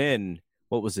did win.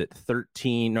 What was it,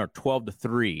 13 or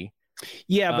 12-3?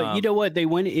 Yeah, but you know what? They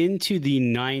went into the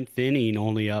 9th inning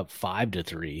only up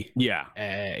 5-3. Yeah,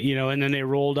 and then they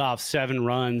rolled off 7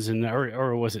 runs,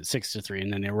 or was it 6-3?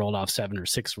 And then they rolled off 7 or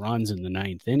 6 runs in the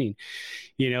 9th inning.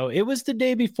 It was the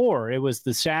day before. It was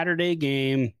the Saturday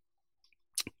game.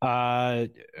 No,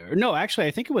 actually,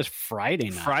 I think it was Friday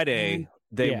night. Friday,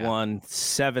 they won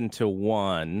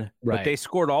 7-1, but they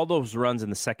scored all those runs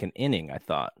in the second inning. I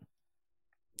thought.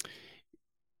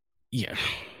 Yeah.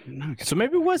 So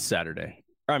maybe it was Saturday.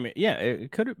 I mean, yeah,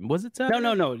 it could have. Was it Saturday?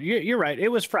 No. You're right. It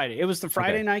was Friday. It was the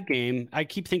Friday night game. I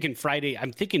keep thinking Friday.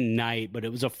 I'm thinking night, but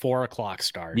it was a 4:00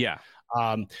 start. Yeah.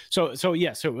 So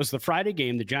it was the Friday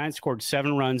game. The Giants scored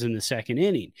 7 runs in the second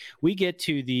inning. We get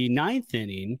to the 9th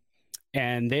inning,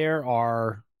 and there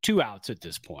are 2 outs at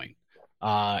this point.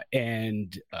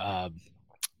 And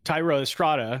Thairo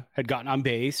Estrada had gotten on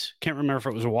base. Can't remember if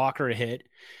it was a walk or a hit.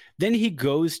 Then he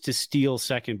goes to steal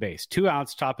second base. 2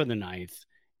 outs, top of the 9th,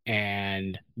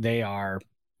 and they are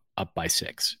up by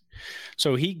 6.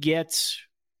 So he gets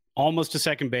almost to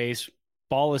second base.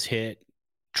 Ball is hit,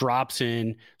 drops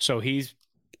in. So he's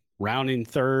rounding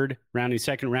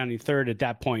second, rounding third at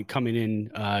that point, coming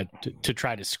in to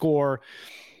try to score.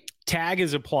 Tag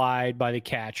is applied by the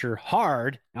catcher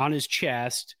hard on his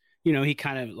chest. He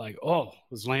kind of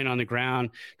was laying on the ground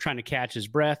trying to catch his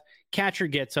breath. Catcher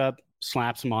gets up,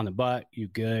 slaps him on the butt. You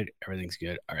good? Everything's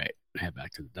good. All right, head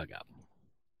back to the dugout.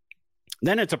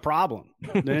 Then it's a problem.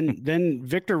 then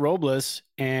Victor Robles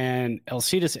and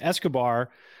Alcides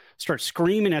Escobar start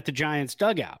screaming at the Giants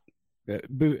dugout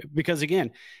because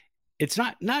again, it's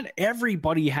not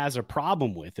everybody has a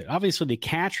problem with it. Obviously, the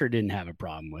catcher didn't have a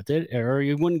problem with it, or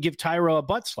he wouldn't give Thairo a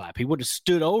butt slap. He would have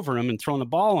stood over him and thrown the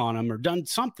ball on him or done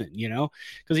something,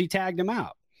 because he tagged him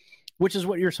out, which is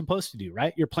what you're supposed to do,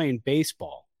 right? You're playing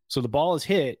baseball. So the ball is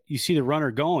hit. You see the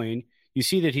runner going. You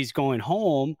see that he's going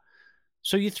home.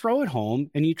 So you throw it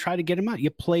home and you try to get him out. You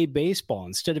play baseball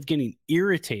instead of getting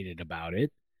irritated about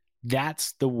it.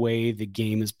 That's the way the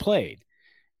game is played.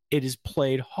 It is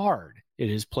played hard. It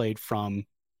is played from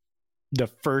the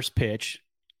first pitch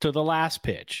to the last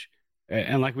pitch.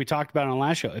 And like we talked about on the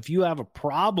last show, if you have a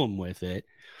problem with it,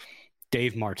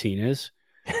 Dave Martinez,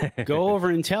 go over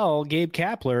and tell Gabe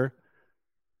Kapler,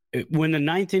 when the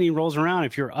ninth inning rolls around,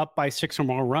 if you're up by 6 or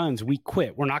more runs, we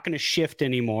quit. We're not going to shift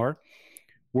anymore.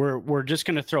 We're just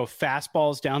going to throw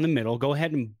fastballs down the middle. Go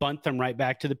ahead and bunt them right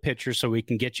back to the pitcher so we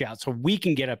can get you out, so we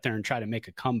can get up there and try to make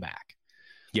a comeback.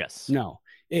 Yes. No.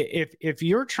 If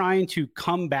you're trying to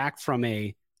come back from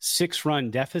a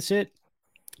 6-run deficit,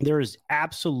 there is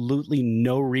absolutely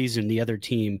no reason the other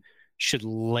team should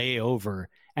lay over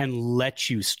and let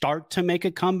you start to make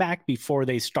a comeback before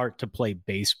they start to play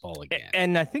baseball again.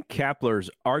 And I think Kapler's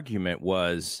argument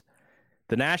was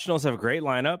the Nationals have a great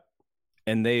lineup,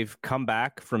 and they've come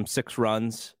back from 6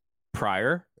 runs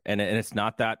prior, and it's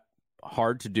not that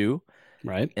hard to do.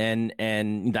 Right.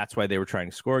 And that's why they were trying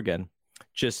to score again.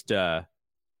 Just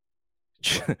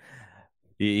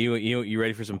you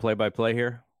ready for some play-by-play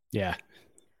here? Yeah.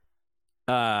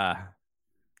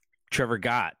 Trevor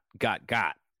got.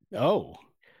 Oh.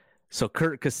 So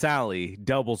Kurt Casale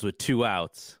doubles with 2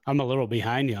 outs. I'm a little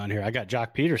behind you on here. I got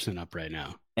Jock Peterson up right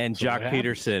now. And so Jock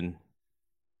Peterson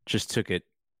just took it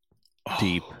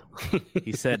deep.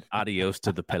 He said adios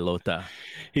to the pelota.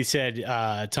 He said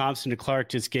Thompson and Clark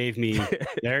just gave me,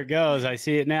 there it goes, I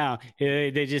see it now.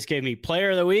 They just gave me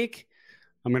player of the week.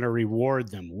 I'm going to reward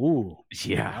them. Ooh.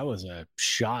 Yeah. That was a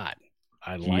shot.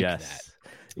 I like that.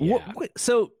 Yeah.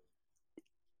 So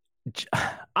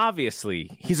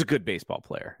obviously he's a good baseball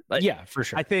player. Yeah, for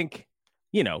sure. I think,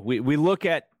 we look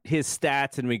at his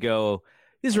stats and we go,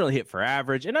 he doesn't really hit for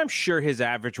average. And I'm sure his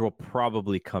average will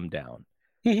probably come down.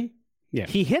 Mm-hmm. Yeah.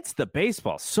 He hits the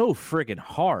baseball so friggin'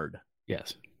 hard.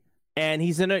 Yes. And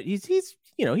he's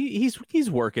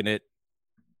working it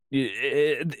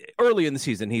early in the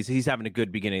season. He's having a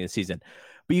good beginning of the season.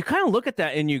 But you kind of look at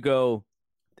that and you go,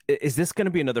 is this going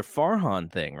to be another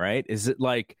Farhan thing, right? Is it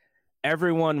like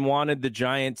everyone wanted the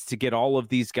Giants to get all of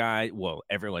these guys? Well,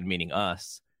 everyone meaning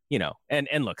us,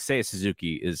 and look, Seiya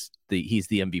Suzuki he's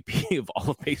the MVP of all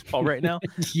of baseball right now.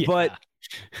 Yeah. But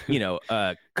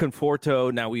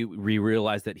Conforto, now we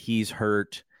realize that he's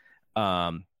hurt.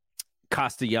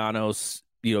 Castellanos,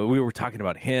 we were talking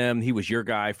about him. He was your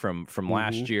guy from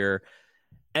last year.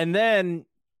 And then,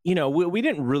 we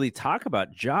didn't really talk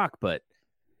about Jock, but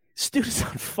this dude is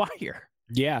on fire.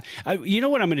 Yeah. You know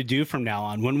what I'm going to do from now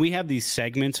on? When we have these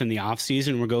segments in the off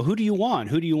season, we'll go, who do you want?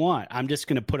 Who do you want? I'm just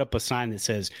going to put up a sign that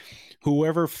says,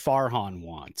 whoever Farhan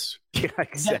wants. Yeah,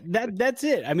 exactly. That's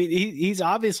it. I mean, he's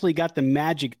obviously got the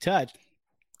magic touch.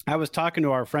 I was talking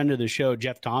to our friend of the show,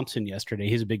 Jeff Thompson, yesterday.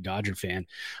 He's a big Dodger fan.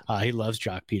 He loves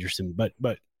Jock Peterson, but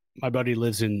my buddy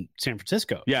lives in San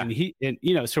Francisco. Yeah.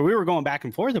 And so we were going back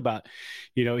and forth about,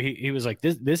 he was like,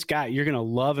 this guy, you're going to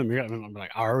love him. I'm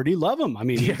like, I already love him. I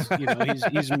mean,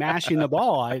 he's mashing the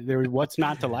ball. What's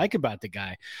not to like about the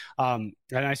guy? And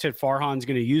I said, Farhan's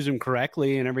going to use him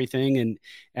correctly and everything.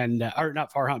 Or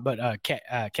not Farhan, but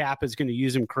Cap is going to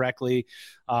use him correctly.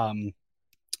 And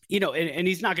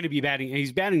he's not going to be batting.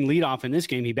 He's batting leadoff in this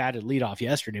game. He batted leadoff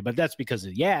yesterday, but that's because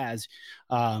of Yaz.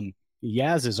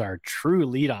 Yaz is our true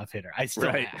leadoff hitter. I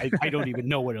don't even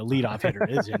know what a leadoff hitter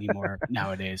is anymore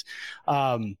nowadays.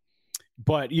 But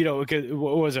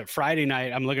what was it, Friday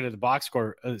night? I'm looking at the box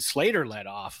score. Slater led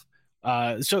off.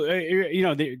 There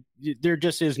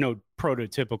just is no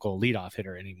prototypical leadoff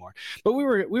hitter anymore. But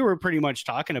we were pretty much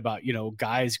talking about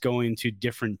guys going to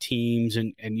different teams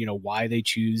and why they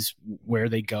choose where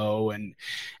they go and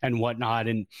whatnot.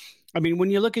 And I mean,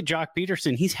 when you look at Jock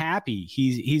Peterson, he's happy.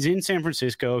 He's in San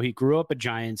Francisco. He grew up a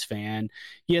Giants fan.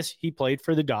 Yes, he played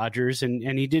for the Dodgers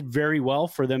and he did very well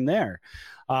for them there.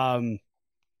 Won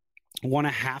a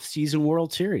half-season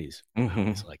World Series. Mm-hmm. I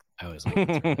was like,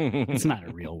 it's not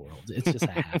a real world. It's just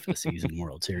a half a season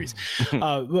World Series.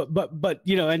 But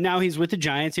and now he's with the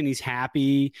Giants and he's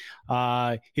happy.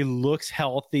 He looks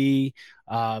healthy.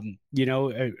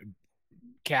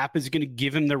 Cap is going to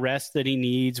give him the rest that he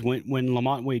needs when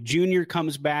Lamont Wade Jr.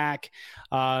 comes back.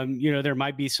 There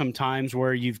might be some times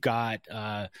where you've got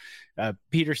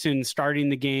Peterson starting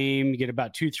the game. You get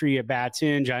about 2-3 at bats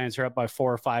in. Giants are up by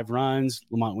 4 or 5 runs.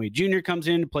 Lamont Wade Jr. comes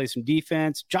in to play some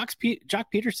defense. Jock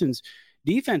Peterson's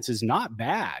defense is not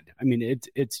bad. I mean,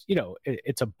 it's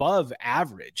above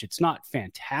average. It's not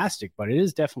fantastic, but it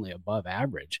is definitely above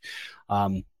average.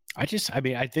 I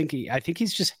think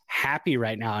he's just happy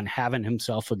right now and having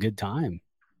himself a good time.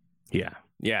 Yeah.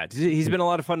 He's been a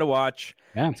lot of fun to watch.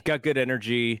 Yeah. He's got good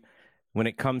energy. when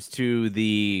it comes to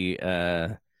the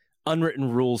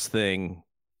unwritten rules thing,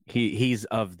 he's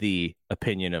of the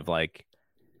opinion of like,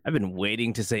 I've been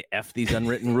waiting to say F these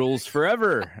unwritten rules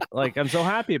forever. Like, I'm so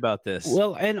happy about this.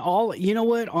 Well, and you know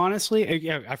what? Honestly,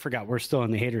 I forgot we're still in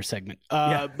the hater segment.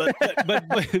 But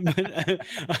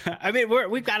I mean,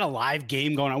 we've got a live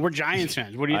game going on. We're Giants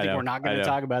fans. What do you think? We're not going to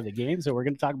talk about the game, so we're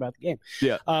going to talk about the game.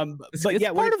 Yeah.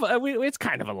 It's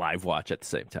kind of a live watch at the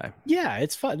same time. Yeah,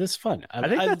 it's fun. This is fun. I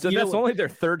think that's only their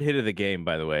third hit of the game,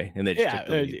 by the way. And they just took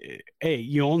the lead. Hey,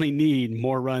 you only need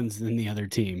more runs than the other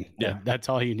team. Yeah, that's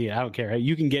all you need. I don't care.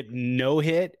 You can get no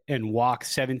hit and walk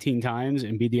 17 times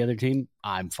and beat the other team.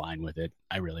 I'm fine with it.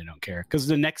 I really don't care, because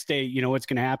the next day, you know what's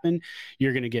going to happen?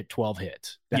 You're going to get 12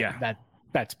 hits.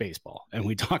 That's baseball, and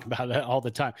we talk about that all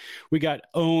the time. We got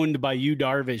owned by Yu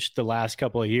Darvish the last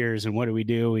couple of years, and what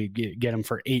do? We get him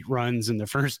for 8 runs in the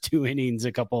first 2 innings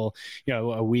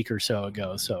a week or so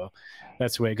ago. So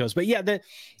that's the way it goes. But yeah,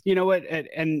 you know what?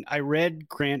 And I read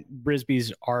Grant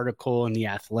Brisbee's article in The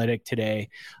Athletic today.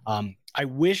 I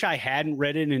wish I hadn't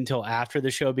read it until after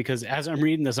the show, because as I'm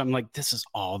reading this, I'm like, this is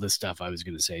all the stuff I was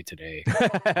going to say today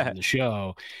on the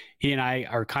show. He and I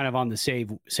are kind of on the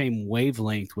same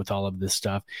wavelength with all of this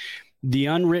stuff. The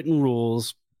unwritten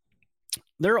rules,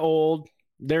 they're old,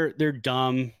 they're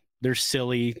dumb, they're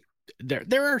silly.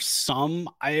 There are some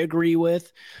I agree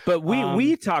with, but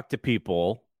we talk to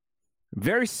people,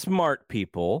 very smart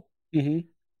people,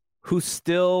 who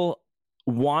still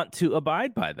want to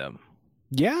abide by them.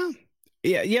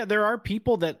 Yeah, there are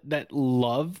people that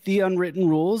love the unwritten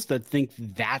rules, that think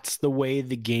that's the way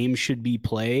the game should be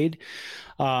played.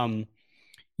 Again,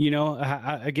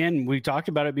 we talked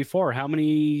about it before. How many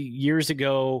years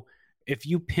ago, if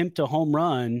you pimped a home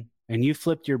run and you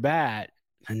flipped your bat,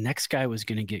 the next guy was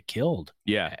going to get killed.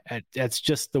 Yeah. That's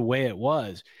just the way it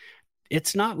was.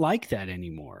 It's not like that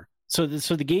anymore. So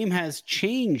the game has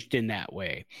changed in that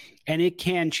way, and it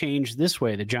can change this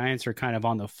way. The Giants are kind of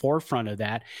on the forefront of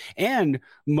that. And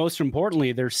most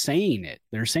importantly, they're saying it.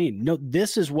 They're saying, no,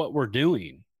 this is what we're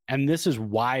doing, and this is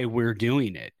why we're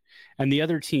doing it. And the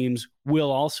other teams will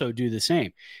also do the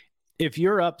same. If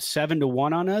you're up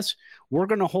 7-1 on us, we're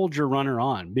going to hold your runner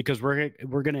on, because we're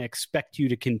going to expect you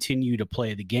to continue to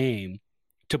play the game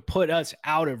to put us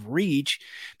out of reach,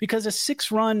 because a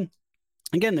 6-run,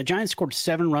 again, the Giants scored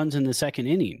 7 runs in the second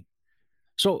inning.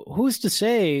 So who's to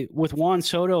say with Juan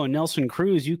Soto and Nelson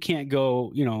Cruz, you can't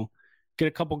go, get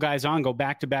a couple guys on, go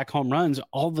back-to-back home runs.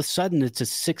 All of a sudden, it's a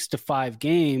 6-5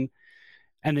 game.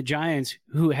 And the Giants,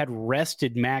 who had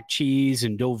rested Mac Cheese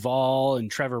and Doval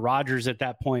and Trevor Rogers at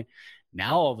that point,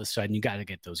 now all of a sudden you got to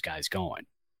get those guys going,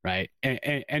 right?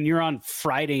 And you're on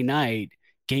Friday night,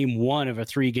 game 1 of a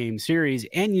 3-game series,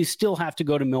 and you still have to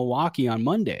go to Milwaukee on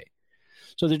Monday.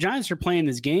 So the Giants are playing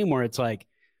this game where it's like,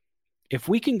 if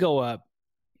we can go up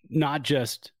not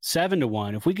just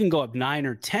 7-1, if we can go up 9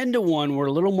 or 10-1, we're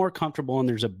a little more comfortable, and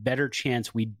there's a better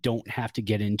chance we don't have to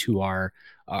get into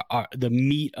the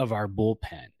meat of our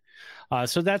bullpen.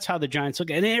 So that's how the Giants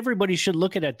look, and everybody should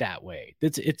look at it that way.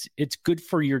 It's good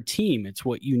for your team. It's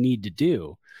what you need to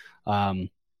do. And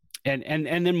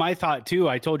then my thought too,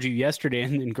 I told you yesterday,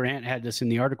 and then Grant had this in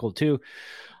the article too.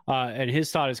 And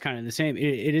his thought is kind of the same.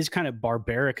 It is kind of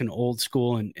barbaric and old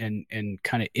school and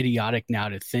kind of idiotic now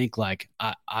to think like,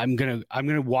 I'm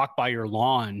gonna walk by your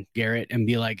lawn, Garrett, and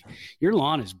be like, your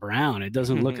lawn is brown. It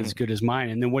doesn't look as good as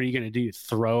mine. And then what are you gonna do?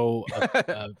 Throw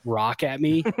a rock at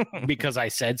me because I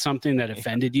said something that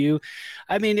offended you?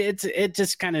 I mean, it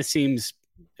just kind of seems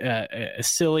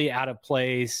silly, out of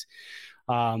place.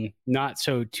 Not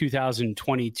so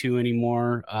 2022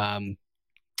 anymore.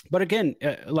 But again,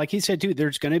 like he said too,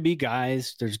 there's going to be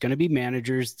guys, there's going to be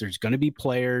managers, there's going to be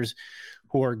players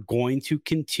who are going to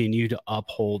continue to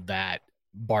uphold that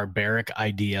barbaric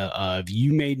idea of,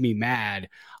 you made me mad,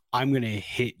 I'm going to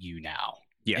hit you now.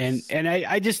 Yes. And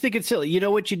I just think it's silly. You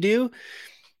know what you do?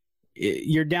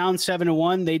 You're down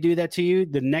 7-1. They do that to you.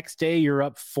 The next day you're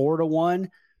up 4-1.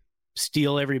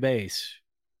 Steal every base.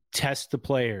 Test the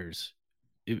players.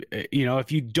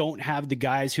 If you don't have the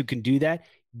guys who can do that,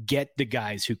 get the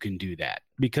guys who can do that,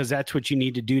 because that's what you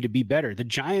need to do to be better. The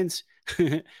Giants,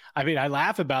 I mean, I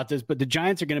laugh about this, but the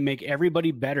Giants are going to make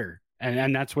everybody better.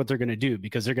 And that's what they're going to do,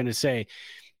 because they're going to say,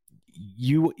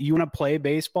 you want to play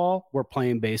baseball? We're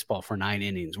playing baseball for 9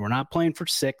 innings. We're not playing for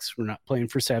 6. We're not playing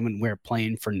for 7. We're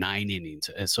playing for 9 innings.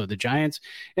 So the Giants,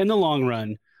 in the long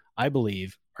run, I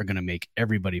believe, are going to make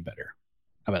everybody better.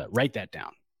 How about that? Write that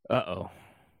down. Uh-oh.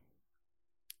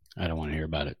 I don't want to hear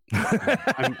about it.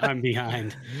 I'm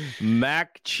behind.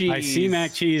 Mac Cheese. I see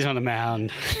Mac Cheese on the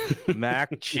mound.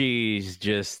 Mac Cheese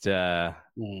just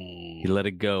he let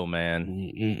it go,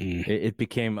 man. It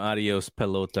became adios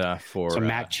pelota for. So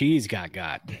Mac Cheese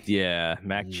got. Yeah,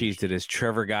 Mac Cheese did his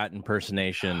Trevor Gott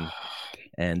impersonation,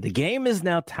 and the game is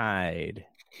now tied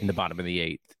in the bottom of the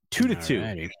 8th,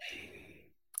 2-2.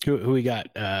 Who we got?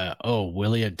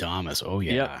 Willie Adames. Oh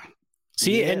yeah. Yep.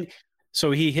 See, and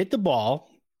so he hit the ball.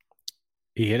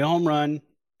 He hit a home run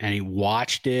and he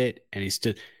watched it and he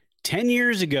stood 10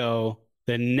 years ago.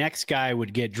 The next guy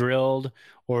would get drilled,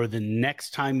 or the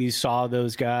next time you saw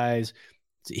those guys,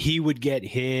 he would get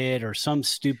hit or some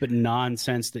stupid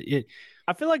nonsense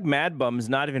I feel like Mad Bum's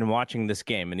not even watching this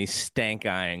game and he's stank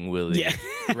eyeing Willie. Yeah.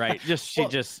 Right.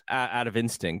 Just out of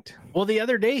instinct. Well, the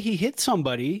other day he hit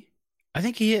somebody. I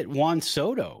think he hit Juan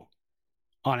Soto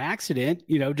on accident,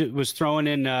 was throwing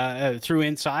threw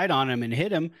inside on him and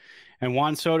hit him. And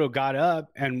Juan Soto got up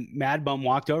and Mad Bum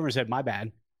walked over and said, "My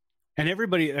bad." And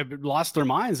everybody lost their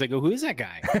minds. They go, "Who is that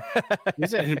guy?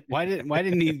 Why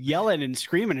didn't he yell at and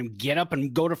scream at him, get up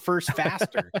and go to first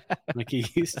faster like he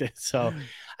used to?" So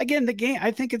again, the game,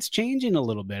 I think it's changing a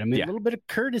little bit. I mean, a little bit of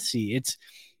courtesy. It's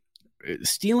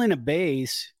stealing a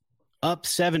base up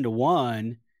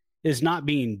 7-1 is not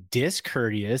being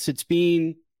discourteous. It's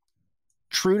being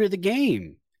true to the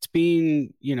game. It's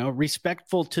being,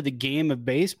 respectful to the game of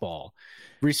baseball,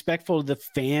 respectful to the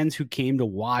fans who came to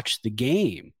watch the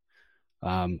game.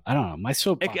 I don't know. My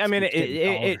soapbox. I mean,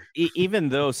 even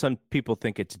though some people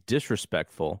think it's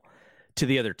disrespectful to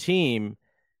the other team,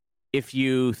 if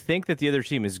you think that the other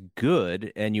team is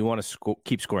good and you want to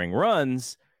keep scoring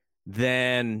runs,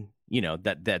 then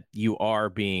that you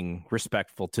are being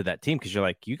respectful to that team because you're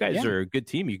like, you guys are a good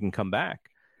team. You can come back.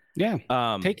 Yeah.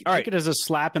 Take it as a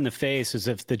slap in the face, as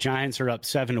if the Giants are up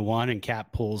 7-1 and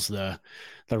Cap pulls the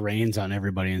reins on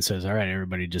everybody and says, "All right,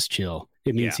 everybody just chill."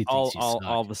 It means he thinks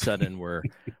all of a sudden we're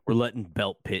letting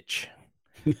Belt pitch.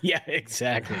 Yeah,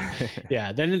 exactly.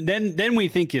 Yeah. Then we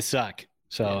think you suck.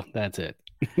 So that's it.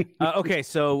 Okay.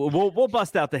 So we'll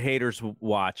bust out the haters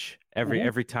watch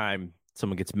every time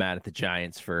someone gets mad at the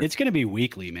Giants for. It's going to be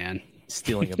weekly, man.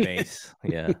 Stealing a base.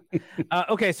 Yeah.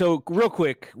 Okay. So real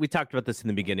quick, we talked about this in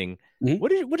the beginning.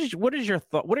 What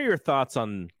are your thoughts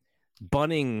on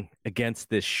bunting against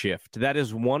this shift? That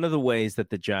is one of the ways that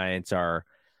the Giants are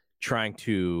trying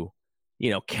to,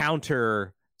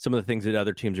 counter some of the things that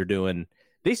other teams are doing.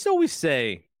 They always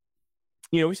say,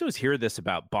 we always hear this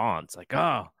about Bonds, like,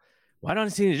 "Oh, why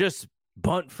don't he just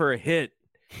bunt for a hit?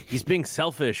 He's being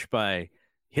selfish by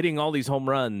hitting all these home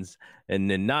runs and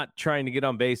then not trying to get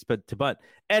on base, but to bunt."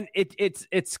 And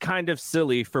it's kind of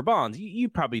silly for Bonds. You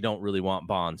probably don't really want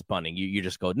Bonds bunting. You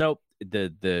just go, nope,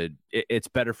 it's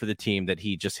better for the team that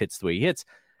he just hits the way he hits.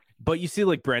 But you see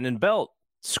like Brandon Belt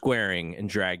squaring and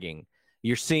dragging.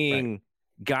 You're seeing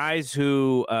guys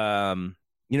who,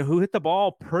 who hit the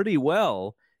ball pretty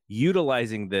well,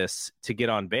 utilizing this to get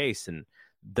on base. And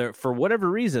for whatever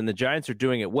reason, the Giants are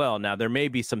doing it well. Now, there may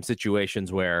be some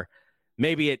situations where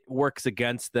maybe it works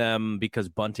against them because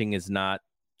bunting is not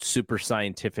super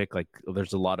scientific. Like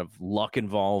there's a lot of luck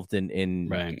involved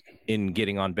in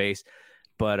getting on base.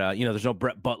 But, there's no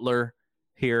Brett Butler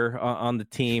here on the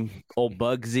team. Old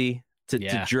Bugsy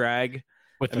to drag.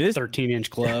 With a 13-inch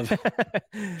glove.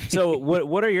 So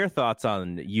what are your thoughts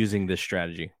on using this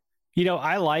strategy?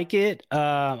 I like it.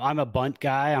 I'm a bunt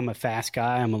guy. I'm a fast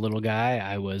guy. I'm a little guy.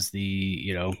 I was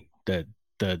the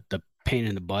pain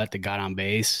in the butt that got on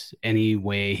base any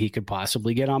way he could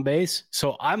possibly get on base.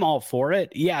 So I'm all for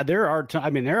it. Yeah, there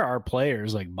are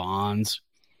players like Bonds,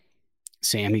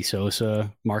 Sammy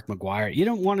Sosa, Mark McGwire. You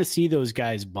don't want to see those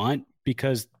guys bunt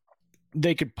because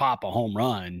they could pop a home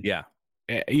run. Yeah.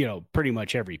 Pretty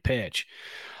much every pitch.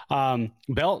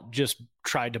 Belt just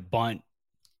tried to bunt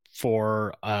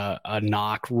for a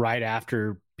knock right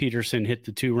after Peterson hit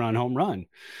the 2-run home run.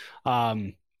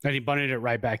 And he bunted it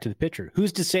right back to the pitcher.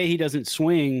 Who's to say he doesn't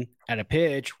swing at a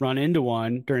pitch, run into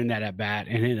one during that at bat,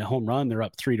 and hit a home run? They're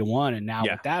up 3-1. And now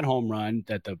with that home run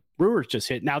that the Brewers just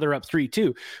hit, now they're up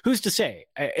 3-2. Who's to say?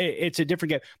 It's a different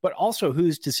game. But also,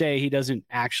 who's to say he doesn't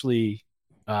actually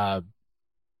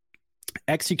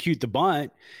execute the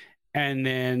bunt, and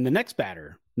then the next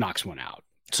batter knocks one out?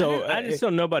 So I just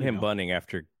don't know about him bunting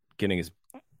after getting his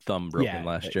thumb broken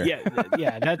last year.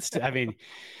 Yeah. That's,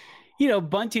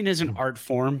 bunting is an art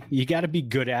form. You got to be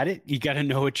good at it. You got to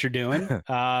know what you're doing.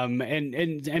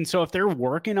 And so if they're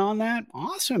working on that,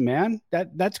 awesome, man.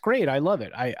 That's great. I love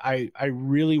it. I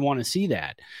really want to see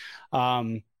that.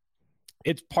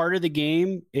 It's part of the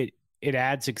game. it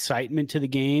adds excitement to the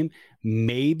game.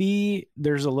 Maybe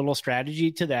there's a little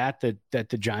strategy to that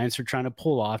the Giants are trying to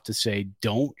pull off to say,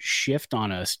 don't shift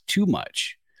on us too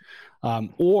much.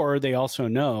 Or they also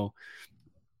know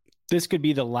this could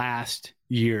be the last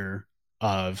year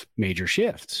of major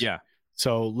shifts. Yeah.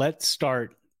 So let's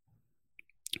start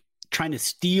trying to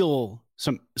steal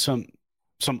some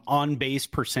on base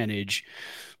percentage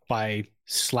by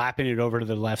slapping it over to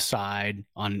the left side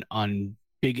on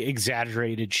big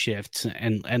exaggerated shifts,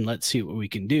 and let's see what we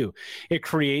can do. It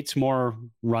creates more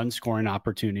run scoring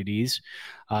opportunities.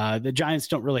 The Giants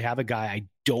don't really have a guy I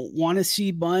don't want to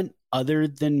see bunt other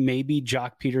than maybe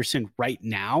Jock Peterson right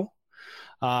now.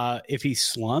 If he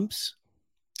slumps,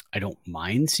 I don't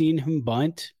mind seeing him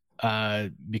bunt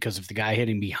because if the guy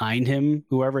hitting behind him,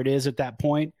 whoever it is at that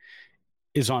point,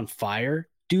 is on fire,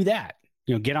 do that.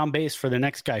 Get on base for the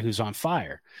next guy who's on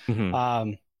fire. Mm-hmm.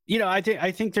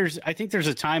 I think there's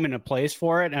a time and a place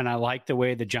for it, and I like the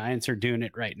way the Giants are doing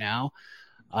it right now.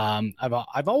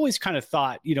 I've always kind of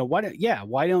thought,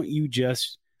 why don't you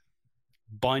just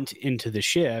bunt into the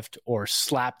shift or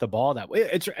slap the ball that way?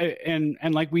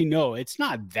 And like we know, it's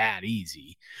not that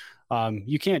easy.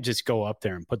 You can't just go up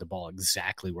there and put the ball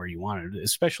exactly where you want it,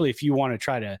 especially if you want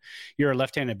to you're a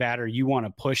left-handed batter, you want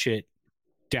to push it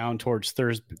down towards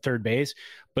third base,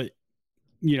 but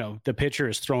the pitcher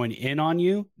is throwing in on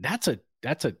you. That's a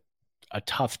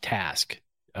tough task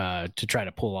to try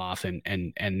to pull off,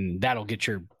 and that'll get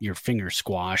your finger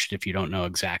squashed if you don't know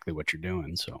exactly what you're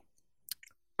doing. So,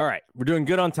 all right, we're doing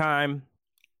good on time.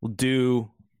 We'll do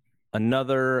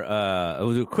another.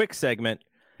 We'll do a quick segment.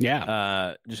 Yeah.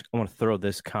 I want to throw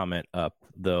this comment up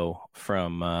though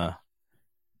from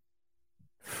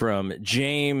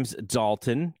James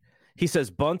Dalton. He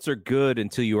says bunts are good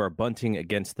until you are bunting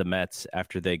against the Mets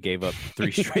after they gave up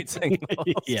 3 straight singles.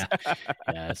 Yeah,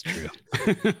 that's true.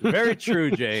 Very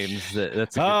true, James.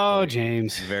 That's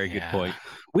James. Very good point.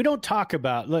 We don't talk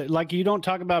about, like you don't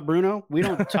talk about Bruno. We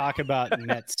don't talk about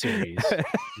Mets series.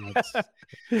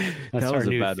 That's our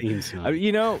new theme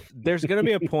song. There's going to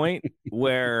be a point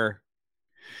where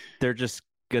they're just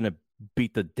going to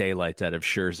beat the daylights out of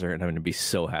Scherzer, and I'm going to be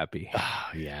so happy. Oh,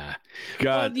 yeah.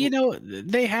 God. Well,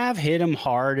 they have hit him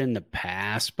hard in the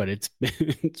past, but it's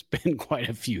been quite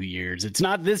a few years. It's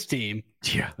not this team.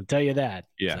 Yeah. I'll tell you that.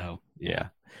 Yeah. So, yeah.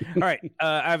 All right.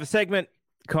 I have a segment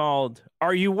called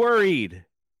Are You Worried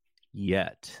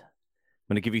Yet?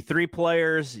 I'm going to give you 3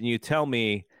 players, and you tell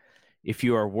me if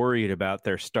you are worried about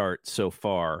their start so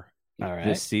far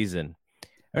this season.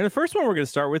 And the first one we're going to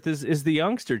start with is the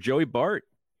youngster, Joey Bart.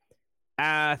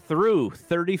 Through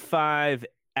 35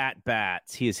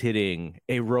 at-bats, he is hitting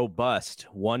a robust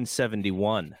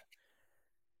 171.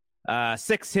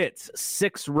 6 hits,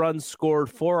 6 runs scored,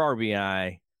 4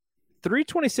 RBI,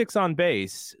 326 on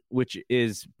base, which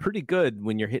is pretty good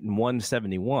when you're hitting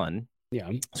 171.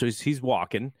 Yeah. So he's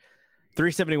walking.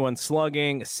 371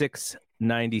 slugging,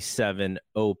 697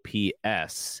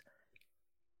 OPS.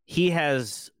 He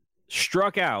has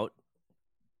struck out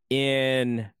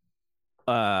in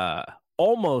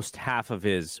almost half of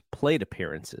his plate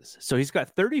appearances. So he's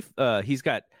got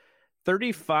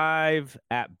 35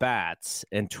 at bats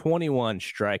and 21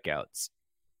 strikeouts.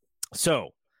 So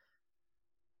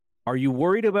are you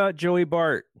worried about Joey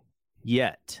Bart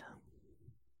yet?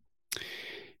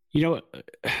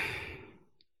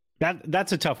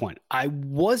 That's a tough one. I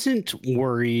wasn't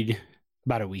worried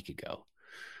about a week ago.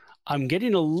 I'm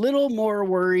getting a little more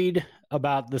worried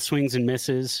about the swings and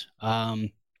misses.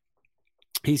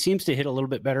 He seems to hit a little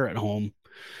bit better at home.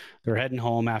 They're heading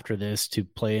home after this to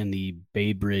play in the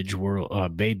Bay Bridge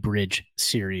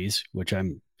series, which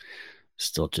I'm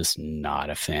still just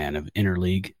not a fan of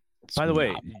interleague. By the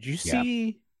way, did you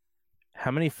see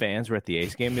how many fans were at the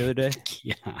A's game the other day?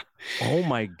 Yeah. Oh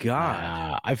my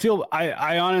God.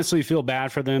 I honestly feel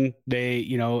bad for them. They,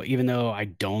 even though I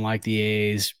don't like the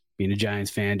A's, being a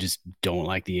Giants fan, just don't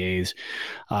like the A's.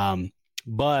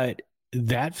 But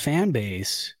that fan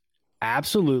base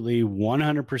absolutely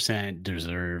 100%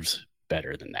 deserves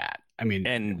better than that. I mean,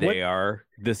 and they are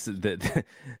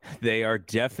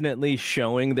definitely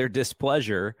showing their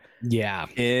displeasure. Yeah.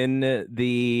 In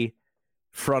the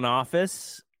front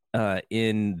office,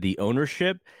 in the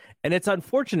ownership. And it's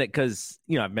unfortunate because,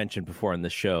 I've mentioned before on the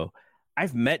show,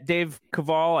 I've met Dave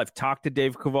Cavall. I've talked to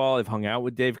Dave Cavall. I've hung out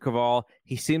with Dave Cavall.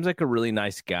 He seems like a really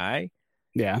nice guy.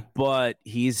 Yeah. But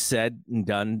he's said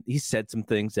some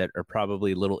things that are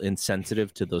probably a little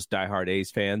insensitive to those diehard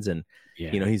A's fans. And,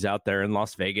 he's out there in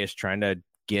Las Vegas trying to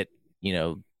get,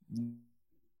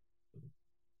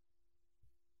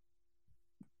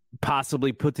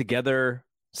 possibly put together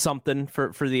something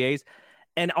for the A's.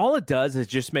 And all it does is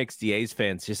just makes the A's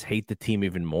fans just hate the team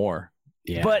even more.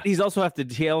 Yeah. But he also has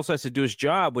to do his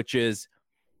job, which is,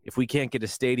 if we can't get a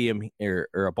stadium or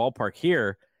a ballpark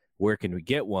here, where can we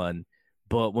get one?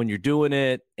 But when you're doing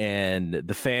it and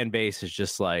the fan base is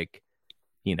just like,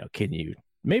 can you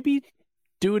maybe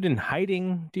do it in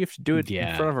hiding? Do you have to do it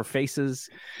in front of our faces?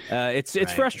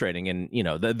 It's frustrating. And,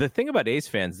 the thing about A's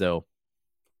fans, though,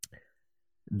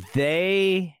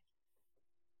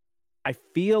 I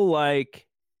feel like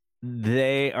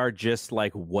they are just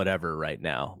like whatever right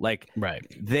now. Like,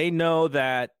 they know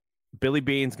that Billy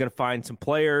Beane's going to find some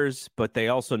players, but they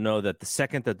also know that the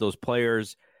second that those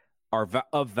players are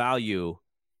of value,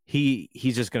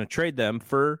 he's just going to trade them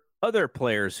for other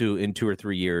players who in 2 or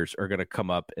 3 years are going to come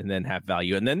up and then have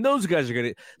value. And then those guys are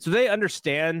going to, so they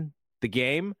understand the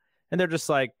game and they're just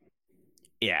like,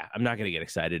 yeah, I'm not going to get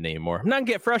excited anymore. I'm not going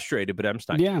to get frustrated, but I'm just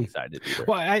not getting excited either.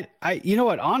 Well, you know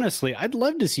what? Honestly, I'd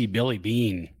love to see Billy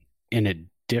Beane in a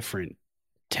different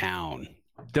town.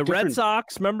 Red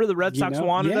Sox, remember the Red Sox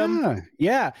wanted him?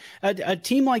 Yeah. A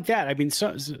team like that. I mean,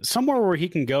 somewhere where he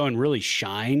can go and really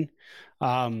shine.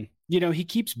 He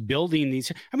keeps building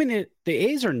these. I mean, the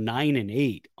A's are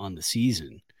 9-8 on the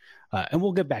season. And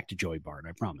we'll get back to Joey Bart,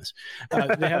 I promise.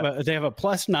 They have a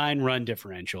 +9 run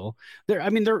differential.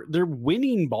 They're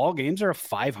winning ball games. They're a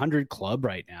 500 club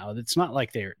right now. It's not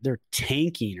like they're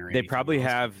tanking or anything. They probably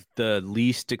have the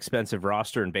least expensive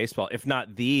roster in baseball, if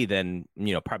not then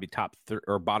probably top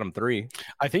or bottom 3.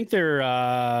 I think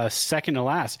they're second to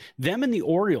last. Them and the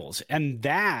Orioles, and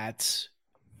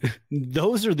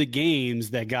those are the games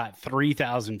that got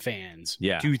 3,000 fans,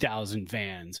 2,000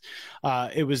 fans.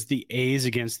 It was the A's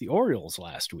against the Orioles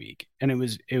last week, and it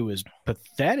was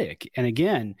pathetic. And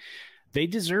again, they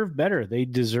deserve better. They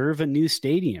deserve a new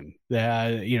stadium.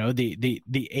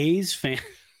 The A's fan.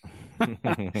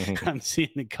 I'm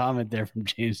seeing the comment there from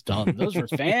James Dalton. Those were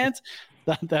fans.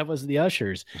 That was the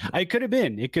ushers. It could have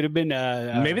been.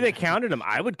 Maybe they counted them.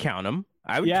 I would count them.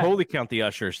 I would totally count the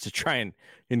ushers to try and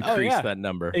increase that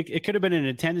number. It could have been an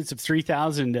attendance of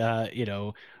 3,000,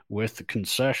 with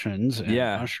concessions and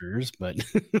ushers. But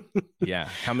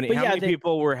how many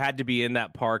people had to be in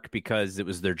that park because it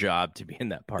was their job to be in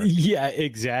that park? Yeah,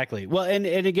 exactly. Well, and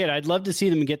again, I'd love to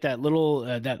see them get that little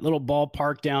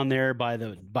ballpark down there by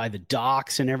the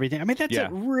docks and everything. I mean, that's a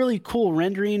really cool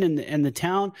rendering, and the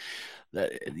town.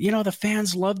 The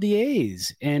fans love the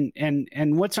A's, and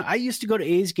I used to go to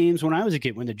A's games when I was a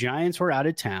kid, when the Giants were out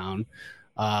of town.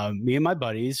 Me and my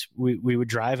buddies, we would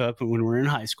drive up when we were in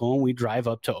high school, and we'd drive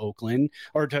up to Oakland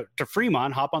or to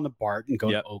Fremont, hop on the BART and go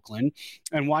to Oakland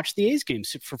and watch the A's game,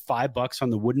 sit for $5 on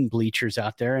the wooden bleachers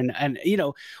out there and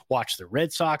watch the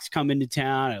Red Sox come into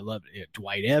town. I loved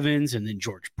Dwight Evans, and then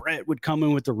George Brett would come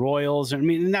in with the Royals.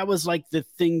 And that was like the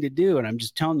thing to do. And I'm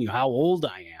just telling you how old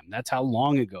I am. That's how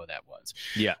long ago that was.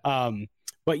 Yeah.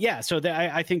 But yeah, so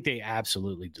I think they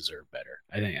absolutely deserve better.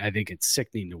 I think it's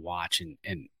sickening to watch,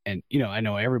 and I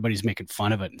know everybody's making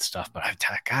fun of it and stuff, but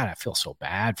I feel so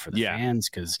bad for the fans,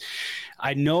 because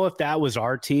I know if that was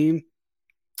our team,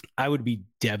 I would be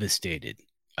devastated.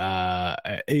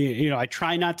 I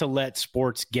try not to let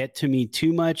sports get to me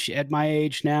too much at my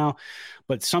age now,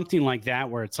 but something like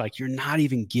that where it's like you're not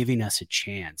even giving us a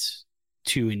chance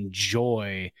to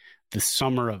enjoy the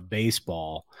summer of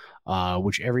baseball,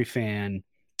 which every fan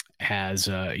has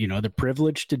the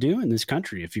privilege to do in this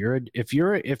country. If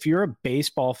you're a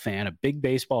baseball fan, a big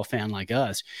baseball fan like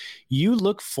us, you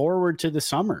look forward to the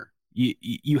summer.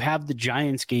 You have the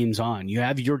Giants games on, you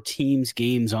have your team's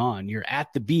games on, you're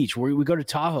at the beach where we go to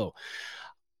Tahoe.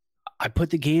 I put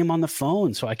the game on the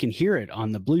phone so I can hear it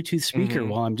on the Bluetooth speaker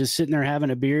while I'm just sitting there having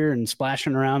a beer and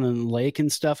splashing around in the lake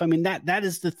and stuff. I mean, that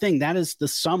is the thing. That is the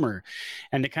summer.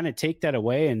 And to kind of take that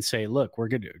away and say, look, we're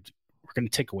going to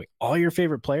take away all your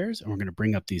favorite players, and we're going to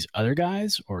bring up these other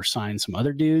guys or sign some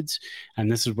other dudes.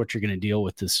 And this is what you're going to deal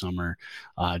with this summer,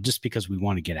 just because we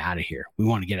want to get out of here. We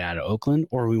want to get out of Oakland,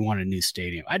 or we want a new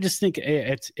stadium. I just think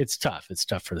it's tough. It's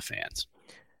tough for the fans.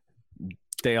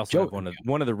 They also have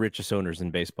one of the richest owners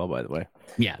in baseball, by the way.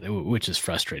 Yeah, which is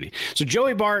frustrating. So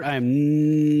Joey Bart,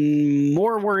 I'm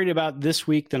more worried about this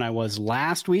week than I was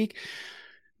last week.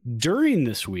 During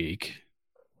this week,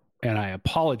 and I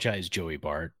apologize, Joey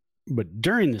Bart, but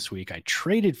during this week, I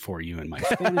traded for you in my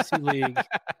fantasy league,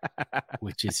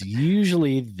 which is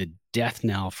usually the death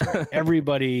knell for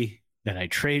everybody that I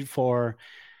trade for.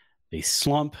 They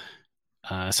slump.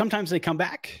 Sometimes they come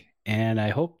back, and I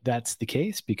hope that's the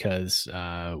case, because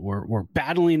we're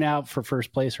battling out for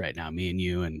first place right now, me and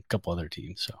you and a couple other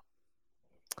teams.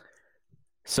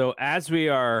 So as we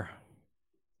are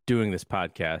doing this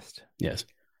podcast, yes,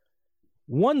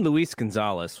 one Luis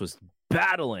Gonzalez was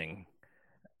battling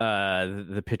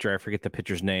the pitcher. I forget the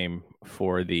pitcher's name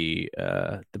for the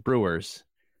Brewers.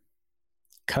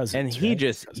 Cousins. And he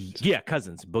just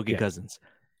Cousins, Boogie Cousins.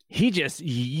 He just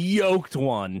yoked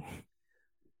one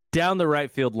down the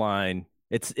right field line.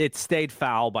 It stayed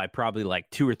foul by probably like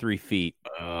 2 or 3 feet.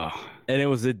 And it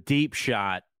was a deep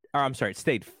shot. Or I'm sorry, it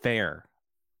stayed fair.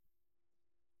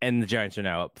 And the Giants are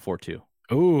now up 4-2.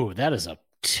 Ooh, that is a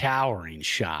towering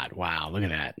shot. Wow, look at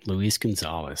that. Luis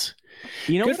Gonzalez.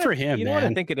 Good for him, you know man.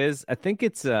 what I think it is? I think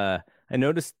it's I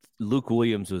noticed Luke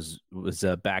Williams was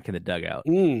back in the dugout.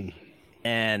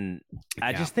 And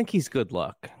I just think he's good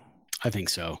luck. I think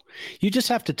so. You just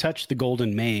have to touch the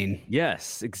golden mane.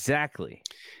 Yes, exactly.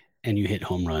 And you hit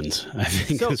home runs. I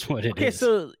think that's what it is. Okay,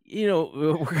 so,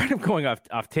 we're kind of going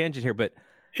off tangent here, but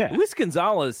Luis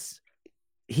Gonzalez,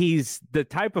 he's the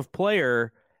type of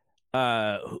player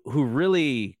who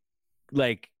really,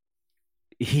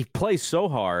 he plays so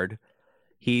hard.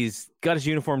 He's got his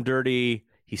uniform dirty.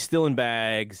 He's still in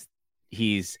bags.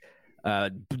 He's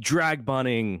drag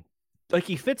bunting.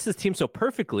 He fits this team so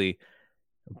perfectly,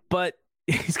 but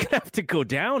he's gonna have to go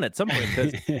down at some point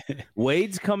because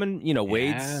Wade's coming.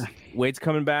 Wade's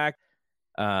coming back.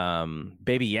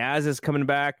 Baby Yaz is coming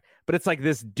back, but it's like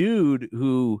this dude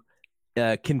who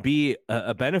can be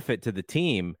a benefit to the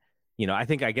team. I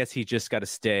guess he just got to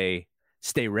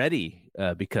stay ready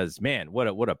because man,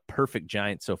 what a perfect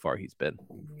Giant so far he's been.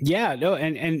 Yeah, no,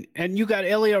 and you got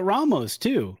Elliot Ramos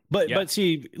too, but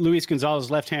see, Luis Gonzalez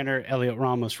left-hander, Elliot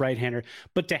Ramos right-hander,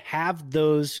 but to have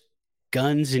those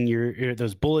guns in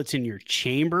those bullets in your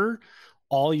chamber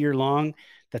all year long,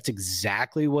 that's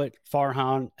exactly what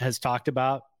Farhan has talked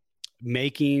about,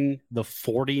 making the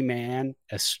 40 man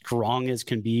as strong as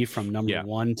can be from number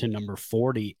 1 to number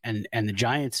 40, and the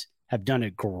Giants have done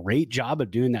a great job of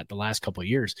doing that the last couple of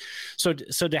years. So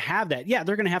to have that,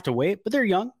 they're going to have to wait, but they're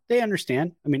young. They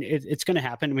understand. I mean, it's going to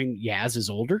happen. I mean, Yaz is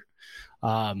older. We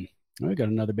got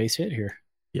another base hit here.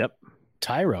 Yep.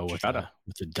 Tyro with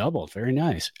a double. Very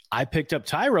nice. I picked up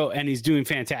Tyro and he's doing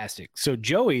fantastic. So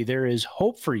Joey, there is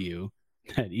hope for you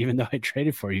that even though I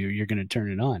traded for you, you're going to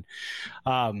turn it on.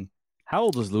 How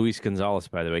old is Luis Gonzalez,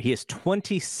 by the way? He is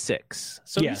 26.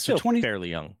 So he's still fairly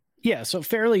young. Yeah, so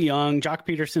fairly young. Jock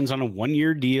Peterson's on a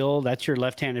 1-year deal. That's your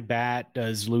left-handed bat.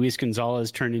 Does Luis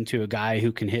Gonzalez turn into a guy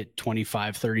who can hit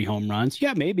 25, 30 home runs?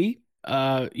 Yeah, maybe.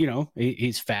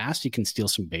 He's fast. He can steal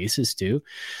some bases too.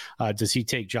 Does he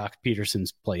take Jock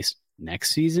Peterson's place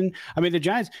next season? I mean, the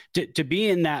Giants, to be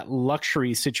in that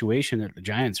luxury situation that the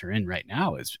Giants are in right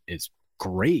now is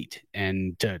great.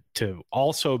 And to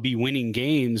also be winning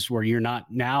games where you're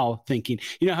not now thinking,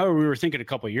 how we were thinking a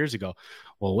couple of years ago,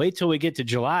 well, wait till we get to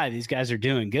July. These guys are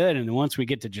doing good. And then once we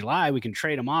get to July, we can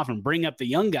trade them off and bring up the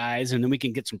young guys. And then we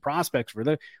can get some prospects for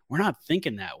them. We're not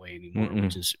thinking that way anymore,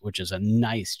 which is a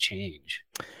nice change.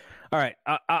 All right.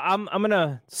 I'm going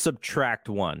to subtract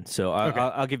one. So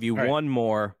I'll give you one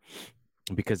more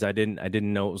because I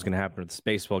didn't know what was going to happen at this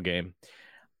baseball game.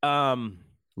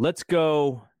 Let's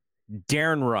go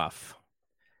Darren Ruff.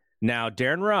 Now,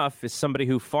 Darren Ruff is somebody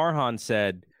who Farhan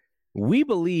said, we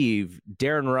believe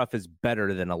Darren Ruff is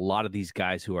better than a lot of these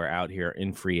guys who are out here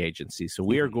in free agency. So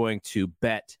we are going to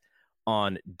bet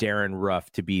on Darren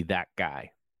Ruff to be that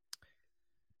guy.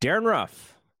 Darren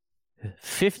Ruff,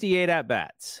 58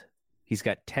 at-bats. He's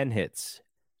got 10 hits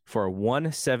for a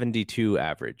 172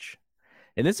 average.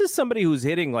 And this is somebody who's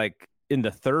hitting in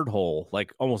the third hole,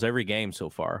 almost every game so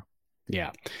far.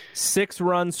 Yeah. 6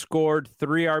 runs scored,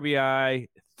 3 RBI,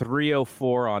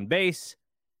 304 on base.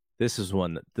 This is the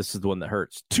one that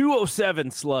hurts. 207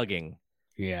 slugging.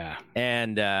 Yeah.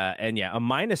 And a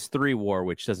 -3 WAR,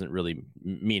 which doesn't really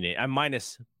mean it. A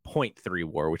 -0.3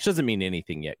 WAR, which doesn't mean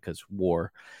anything yet because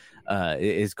WAR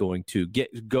is going to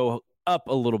go up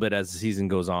a little bit as the season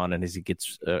goes on and as he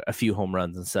gets a few home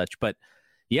runs and such. But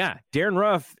yeah, Darren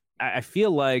Ruff, I feel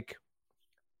like,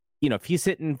 if he's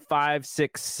hitting 5,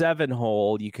 6, 7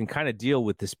 hole, you can kind of deal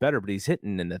with this better, but he's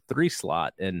hitting in the 3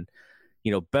 slot. And,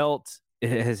 Belt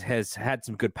has had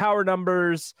some good power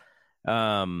numbers.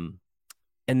 And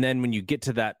then when you get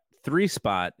to that 3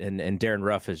 spot and Darren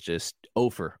Ruff is just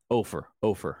over.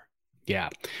 Yeah.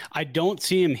 I don't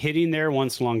see him hitting there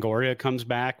once Longoria comes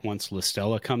back, once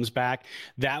LaStella comes back.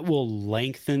 That will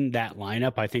lengthen that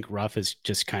lineup. I think Ruff is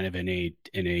just kind of in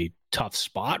a tough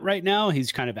spot right now.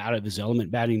 He's kind of out of his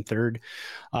element batting third.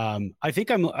 I think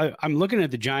I'm looking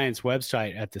at the Giants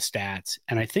website at the stats,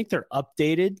 and I think they're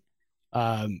updated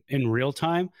in real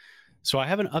time. So I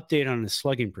have an update on his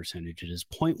slugging percentage. It is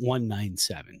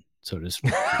 0.197. So just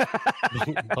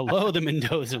below the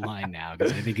Mendoza line now,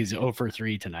 because I think he's 0 for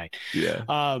 3 tonight.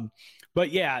 Yeah.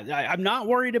 But yeah, I'm not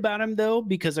worried about him though,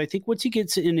 because I think once he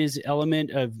gets in his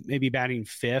element of maybe batting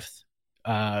fifth,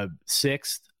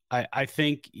 sixth, I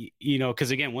think,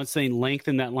 because again, once they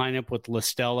lengthen that lineup with La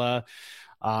Stella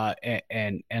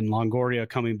and Longoria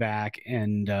coming back,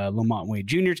 and Lamont Wade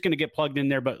Jr. is going to get plugged in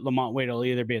there, but Lamont Wade will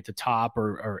either be at the top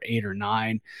or 8 or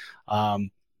 9.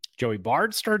 Joey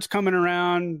Bard starts coming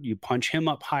around. You punch him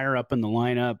up higher up in the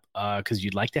lineup because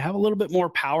you'd like to have a little bit more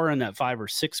power in that 5 or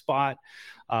 6 spot,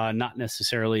 not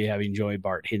necessarily having Joey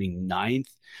Bard hitting 9th.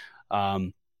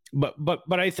 But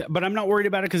I'm not worried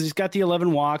about it because he's got the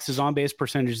 11 walks. His on base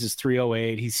percentage is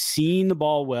 .308. He's seen the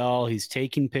ball well. He's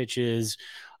taking pitches.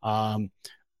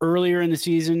 Earlier in the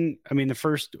season, I mean, the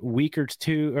first week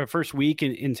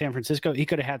in San Francisco, he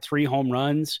could have had 3 home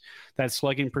runs. That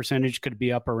slugging percentage could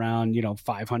be up around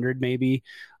 500 maybe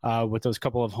with those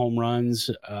couple of home runs.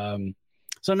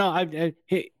 So no,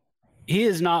 he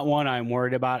is not one I'm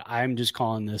worried about. I'm just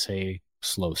calling this a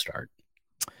slow start.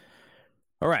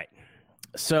 All right.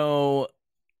 So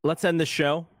let's end the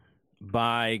show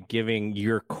by giving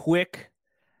your quick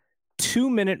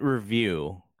 2-minute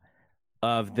review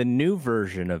of the new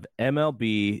version of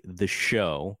MLB The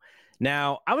Show.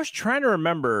 Now, I was trying to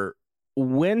remember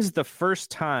when's the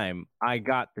first time I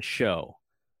got the show,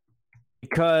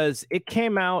 because it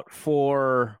came out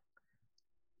for,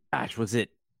 was it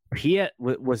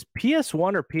was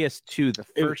PS1 or PS2 the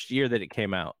first year that it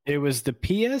came out? It was the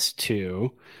PS2.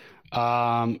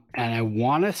 And I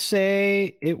want to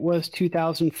say it was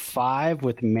 2005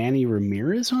 with Manny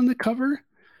Ramirez on the cover.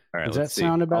 All right, does that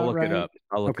sound about right?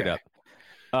 I'll look it up.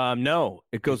 No,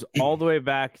 it goes all the way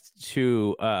back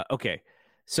to okay.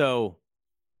 So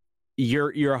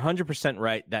you're 100%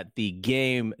 right that the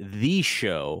game The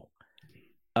Show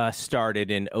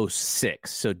started in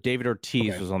 2006. So David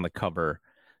Ortiz was on the cover.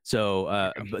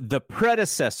 So the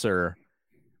predecessor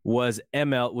was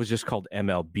just called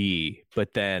MLB,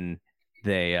 but then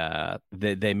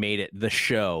they made it The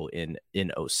Show in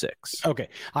 2006. Okay,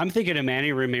 I'm thinking of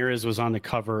Manny Ramirez was on the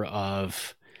cover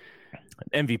of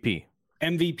MVP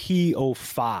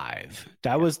 05.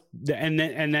 That was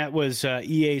that was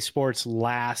EA Sports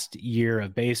last year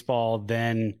of baseball.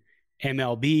 Then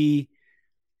MLB,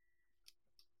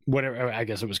 whatever, I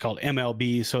guess it was called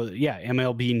MLB. So yeah,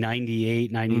 MLB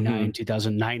 98, 99,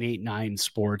 2009, 89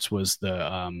 Sports was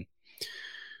the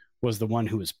one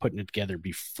who was putting it together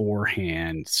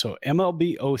beforehand. So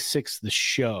MLB 06, The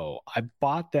Show. I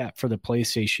bought that for the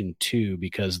PlayStation 2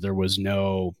 because there was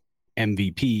no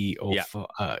MVP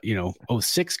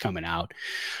 06 coming out.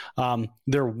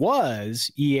 There was,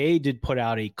 EA did put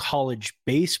out a college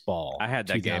baseball. I had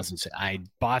that game. I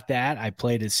bought that. I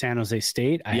played at San Jose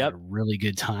State. I had a really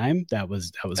good time. That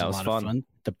was a lot of fun.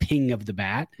 The ping of the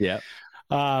bat. Yeah.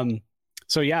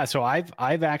 So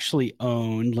I've actually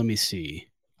owned, let me see.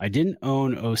 I didn't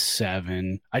own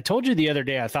 07. I told you the other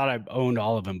day I thought I owned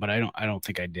all of them, but I don't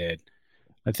think I did.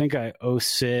 I think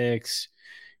 06.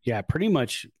 Yeah, pretty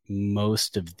much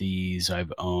most of these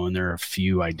I've owned. There are a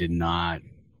few I did not.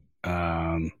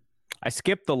 I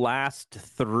skipped the last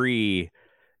 3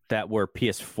 that were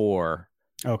PS4.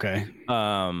 Okay.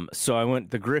 So I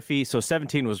went the Griffey. So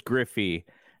 17 was Griffey.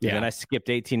 Yeah. And then I skipped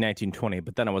 18, 19, 20.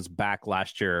 But then I was back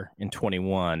last year in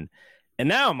 21. And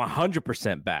now I'm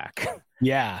 100% back.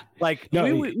 Yeah. Like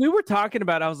we were talking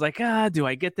about, I was like, do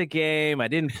I get the game? I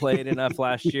didn't play it enough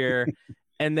last year.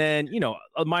 And then,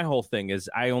 my whole thing is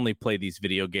I only play these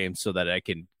video games so that I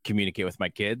can communicate with my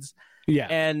kids. Yeah.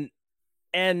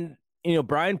 And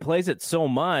Brian plays it so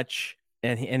much,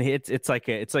 and it's like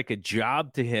a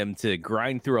job to him to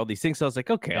grind through all these things. So I was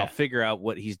like, okay, I'll figure out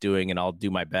what he's doing and I'll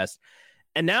do my best.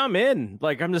 And now I'm in.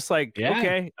 Like, I'm just like,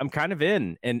 okay, I'm kind of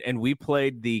in. And we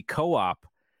played the co-op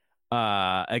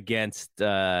against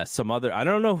some other, I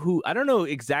don't know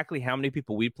exactly how many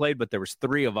people we played, but there was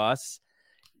 3 of us.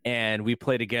 And we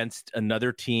played against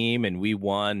another team, and we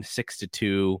won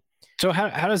 6-2. So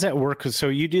how does that work? So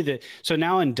you do so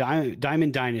now in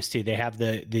Diamond Dynasty, they have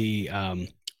the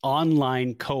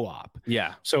online co-op.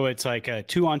 Yeah. So it's like a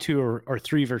 2-on-2 or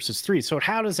 3 versus 3. So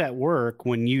how does that work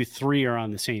when you 3 are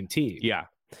on the same team? Yeah.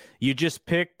 You just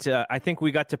picked, I think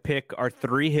we got to pick our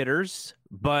 3 hitters,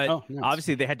 but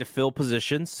obviously they had to fill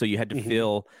positions. So you had to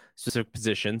fill specific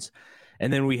positions.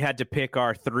 And then we had to pick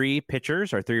our 3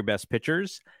 pitchers, our 3 best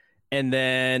pitchers. And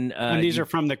then and these are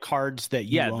from the cards that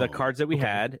you own. The cards that we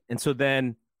had. And so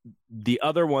then the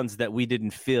other ones that we didn't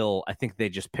fill, I think they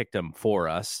just picked them for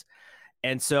us.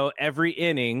 And so every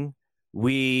inning,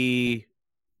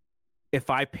 if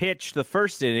I pitched the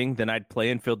first inning, then I'd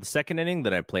play infield the second inning,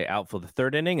 then I'd play outfield the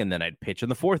third inning, and then I'd pitch in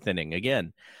the 4th inning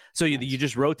again. So you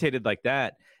just rotated like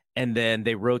that. and then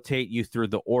they rotate you through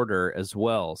the order as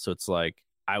well. So it's like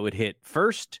I would hit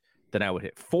first, then I would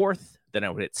hit fourth, then I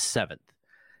would hit seventh.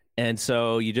 And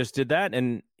so you just did that,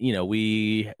 and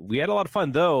we had a lot of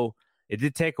fun, though it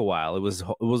did take a while. It was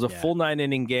a full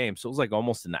 9-inning game, so it was like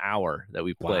almost an hour that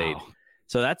we played. Wow.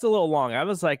 So that's a little long. I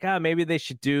was like, maybe they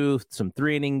should do some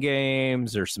 3-inning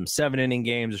games or some 7-inning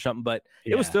games or something, but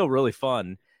it was still really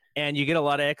fun, and you get a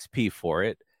lot of XP for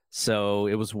it, so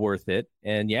it was worth it.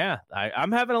 And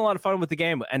I'm having a lot of fun with the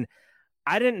game, and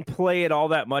I didn't play it all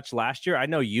that much last year. I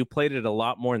know you played it a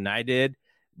lot more than I did,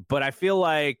 but I feel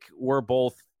like we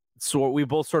both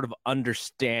sort of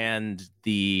understand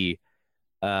the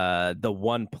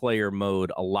one player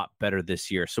mode a lot better this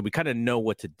year, so we kind of know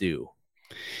what to do.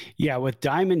 Yeah, with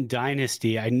Diamond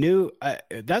Dynasty, I knew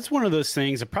that's one of those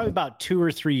things. Probably about 2 or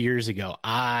 3 years ago,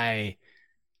 I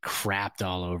crapped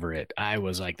all over it. I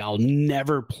was like, I'll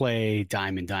never play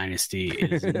Diamond Dynasty.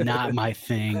 It is not my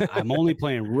thing. I'm only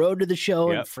playing Road to the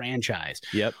Show and Franchise.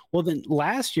 Yep. Well, then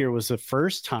last year was the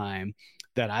first time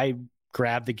that I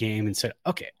grabbed the game and said,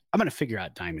 okay, I'm going to figure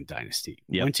out Diamond Dynasty.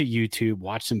 Yep. Went to YouTube,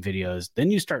 watched some videos. Then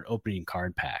you start opening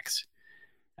card packs.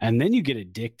 And then you get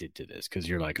addicted to this because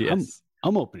you're like,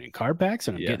 I'm opening card packs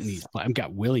and I'm getting these. I've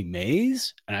got Willie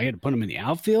Mays and I got to put him in the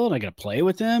outfield. I got to play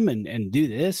with him and do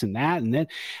this and that.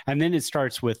 And then it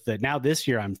starts with now this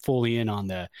year I'm fully in on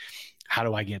how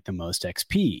do I get the most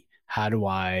XP? How do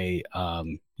I,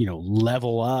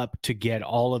 level up to get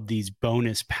all of these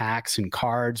bonus packs and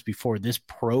cards before this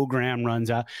program runs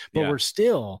out? But we're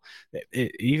still,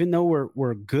 even though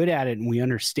we're good at it and we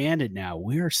understand it now,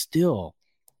 we are still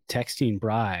texting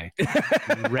Bri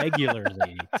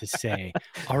regularly to say,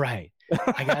 all right,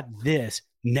 I got this.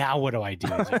 Now what do I do?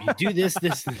 So you do this,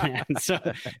 and that. And so,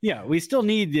 we still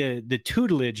need the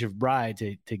tutelage of Bri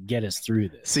to get us through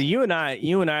this. So you and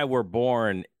I were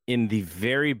born in the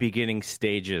very beginning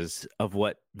stages of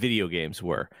what video games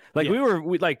were. Like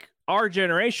we like our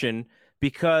generation,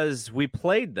 because we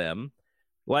played them,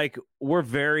 like we're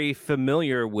very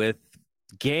familiar with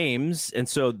games. And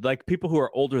so like people who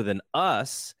are older than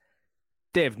us,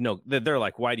 they're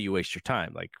like, why do you waste your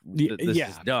time? Like this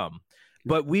is dumb.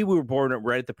 But we were born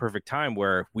right at the perfect time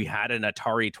where we had an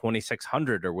Atari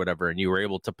 2600 or whatever, and you were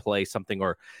able to play something,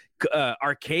 or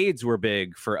arcades were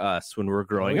big for us when we were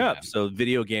growing up. So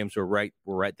video games were right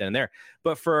then and there.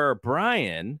 But for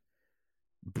Brian,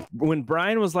 when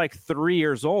Brian was like 3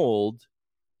 years old,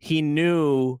 he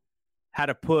knew how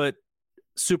to put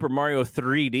Super Mario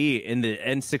 3D in the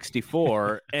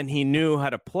N64 and he knew how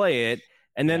to play it.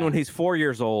 And then when he's 4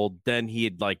 years old, then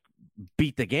he'd like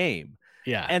beat the game.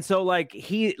 Yeah. And so like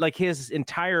his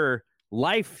entire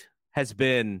life has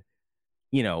been,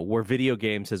 where video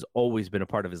games has always been a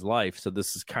part of his life. So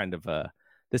this is kind of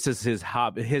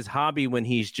his hobby when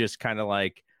he's just kind of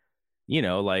like,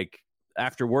 like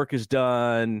after work is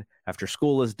done, after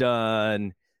school is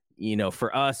done,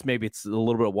 for us, maybe it's a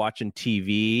little bit of watching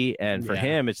TV. And for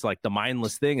him, it's like the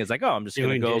mindless thing is like, oh, I'm just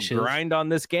going to go grind on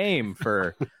this game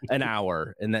for an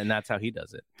hour. And then that's how he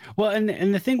does it. Well,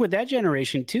 and the thing with that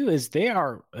generation too, is they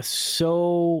are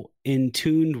so in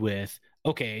tuned with,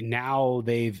 okay, now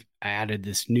they've added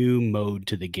this new mode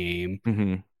to the game.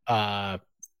 Mm-hmm.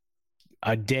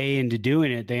 A day into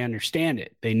doing it, they understand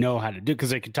it. They know how to do it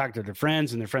because they can talk to their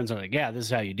friends, and their friends are like, yeah, this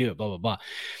is how you do it, blah, blah, blah.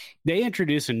 They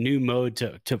introduce a new mode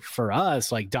to for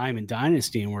us, like Diamond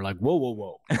Dynasty, and we're like,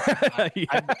 whoa.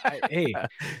 Hey,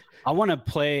 I want to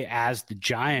play as the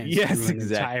Giants through an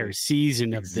entire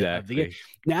season of the game.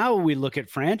 Now we look at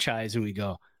franchise and we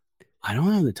go, I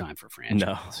don't have the time for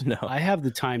franchise. No. I have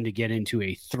the time to get into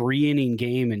a 3-inning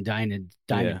game in Diamond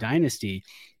Dynasty,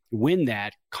 win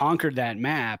that, conquer that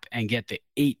map, and get the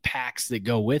 8 packs that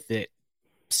go with it.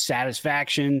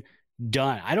 Satisfaction,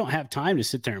 done. I don't have time to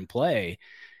sit there and play,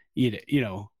 a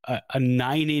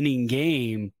 9-inning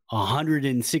game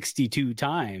 162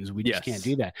 times. We just can't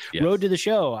do that. Yes. Road to the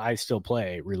Show, I still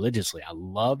play religiously. I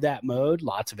love that mode.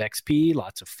 Lots of XP,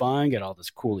 lots of fun, get all this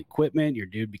cool equipment. Your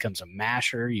dude becomes a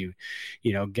masher. You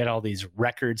get all these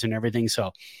records and everything.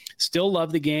 So still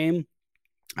love the game.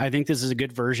 I think this is a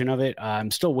good version of it.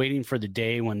 I'm still waiting for the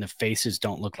day when the faces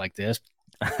don't look like this.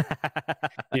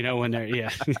 When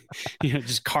they're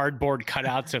just cardboard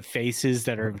cutouts of faces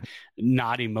that are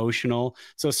not emotional.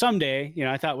 So someday,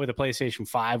 I thought with a PlayStation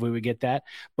 5 we would get that,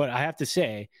 but I have to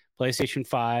say, PlayStation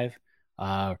 5,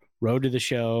 Road to the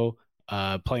Show,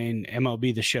 playing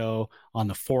MLB The Show on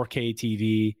the 4K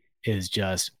TV is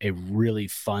just a really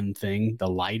fun thing. The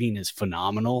lighting is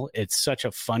phenomenal. It's such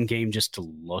a fun game just to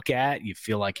look at. You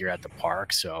feel like you're at the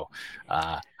park. So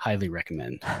highly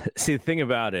recommend. See, the thing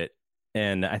about it,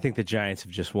 and I think the Giants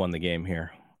have just won the game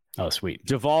here. Oh, sweet.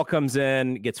 Duvall comes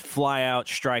in, gets fly out,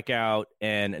 strikeout,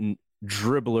 and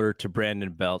dribbler to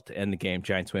Brandon Belt to end the game.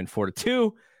 Giants win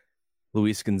 4-2.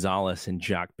 Luis Gonzalez and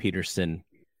Jock Peterson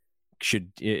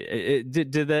should does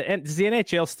the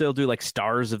NHL still do like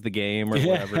stars of the game or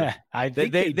whatever? I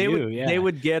think they do. Would, they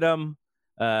would get them.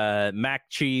 Mac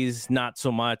Cheese, not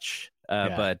so much,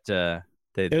 but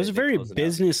it was a very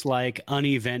business-like,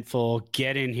 uneventful.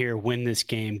 Get in here, win this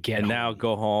game, now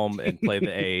go home and play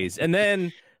the A's, and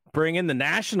then bring in the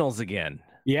Nationals again.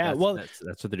 Yeah, that's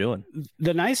what they're doing.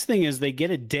 The nice thing is they get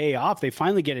a day off. They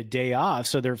finally get a day off,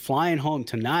 so they're flying home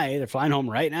tonight. They're flying home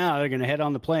right now. They're going to head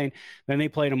on the plane. Then they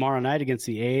play tomorrow night against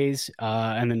the A's,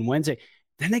 and then Wednesday.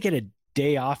 Then they get a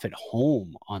day off at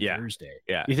home on Thursday.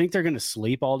 Yeah, you think they're going to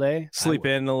sleep all day? Sleep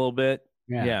in a little bit.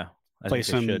 Yeah. Play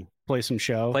some show.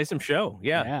 Play some show.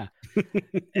 Yeah.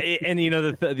 And you know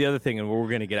the other thing, and we're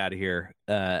going to get out of here.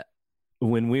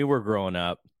 When we were growing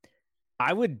up,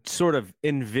 I would sort of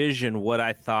envision what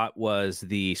I thought was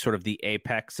the sort of the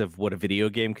apex of what a video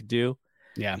game could do.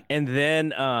 Yeah. And then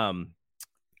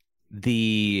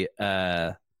the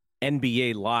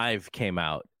NBA Live came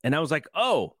out, and I was like,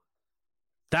 oh,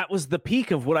 that was the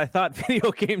peak of what I thought video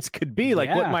games could be,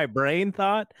 like what my brain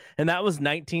thought. And that was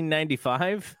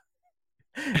 1995.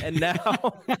 And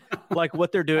now, like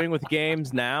what they're doing with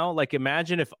games now, like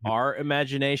imagine if our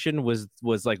imagination was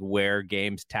like where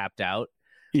games tapped out.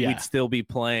 We'd still be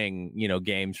playing,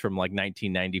 games from like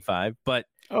 1995. But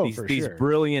these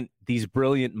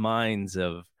brilliant minds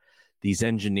of these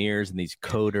engineers and these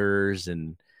coders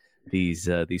and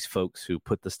these folks who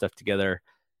put the stuff together,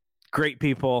 great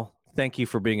people. Thank you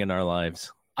for being in our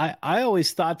lives. I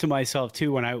always thought to myself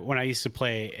too when I used to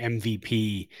play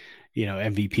MVP,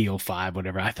 MVP 05,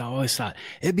 whatever. I always thought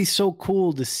it'd be so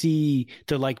cool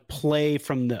to play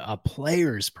from a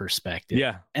player's perspective.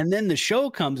 Yeah, and then the show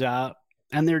comes out.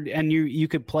 And you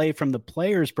could play from the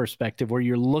player's perspective where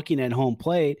you're looking at home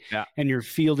plate and you're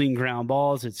fielding ground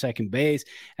balls at second base.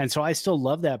 And so I still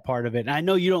love that part of it. And I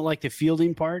know you don't like the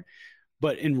fielding part,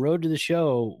 but in Road to the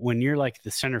Show, when you're like the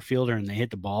center fielder and they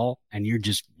hit the ball and you're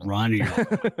just running, you're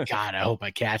like, God, I hope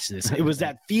I catch this. It was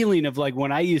that feeling of like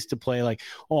when I used to play, like,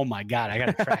 oh my God, I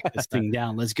got to track this thing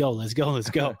down. Let's go.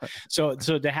 So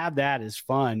to have that is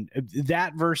fun.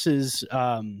 That versus,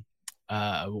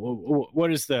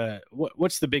 what's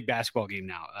the big basketball game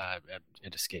now?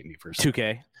 It escaped me for a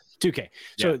second. 2K.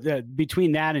 So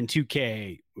between that and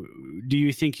 2K, do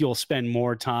you think you'll spend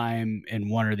more time in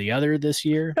one or the other this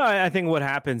year? No, I think what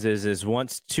happens is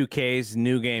once 2K's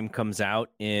new game comes out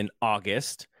in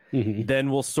August, then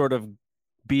we'll sort of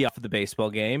be off of the baseball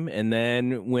game. And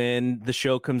then when the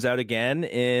show comes out again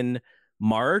in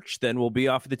March, then we'll be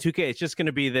off of the 2K. It's just going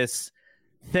to be this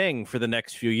thing for the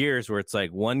next few years where it's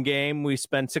like one game we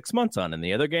spend 6 months on and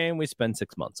the other game we spend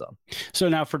 6 months on. So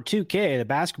now for 2K, the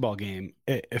basketball game,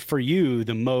 for you,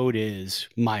 the mode is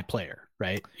my player,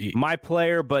 right? My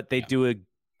player, but they do a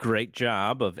great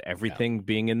job of everything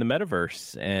being in the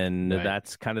metaverse, and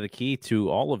that's kind of the key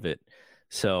to all of it.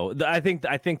 So I think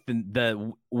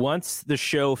the once the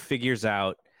show figures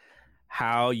out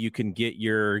how you can get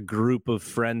your group of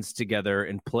friends together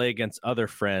and play against other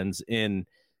friends in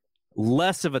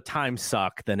less of a time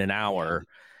suck than an hour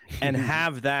and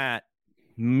have that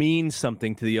mean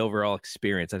something to the overall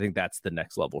experience, I think that's the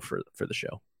next level for the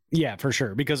show. Yeah, for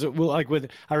sure. Because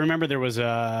I remember there was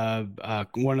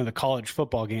one of the college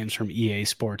football games from EA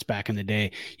Sports back in the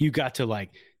day. You got to like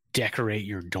decorate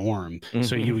your dorm.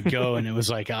 So you would go and it was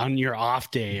like on your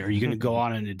off day, are you going to go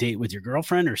on a date with your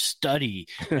girlfriend or study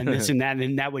and this and that?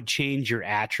 And that would change your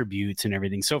attributes and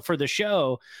everything. So for the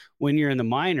show, when you're in the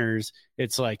minors,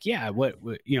 it's like, what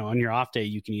on your off day,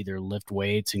 you can either lift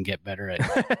weights and get better at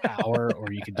power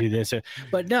or you could do this.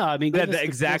 But no, I mean,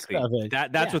 exactly.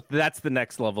 That's the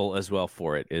next level as well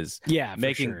for it is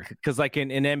making, because like in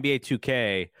NBA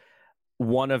 2K,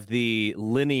 one of the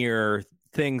linear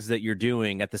things that you're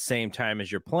doing at the same time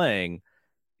as you're playing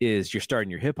is you're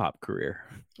starting your hip hop career.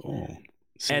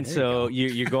 And so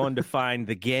you're going to find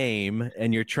the game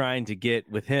and you're trying to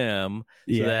get with him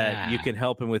so that you can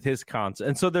help him with his concert.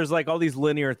 And so there's like all these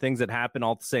linear things that happen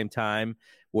all at the same time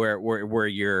where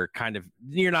you're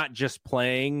not just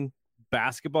playing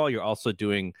basketball, you're also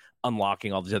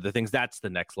unlocking all these other things. That's the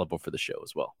next level for the show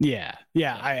as well.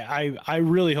 I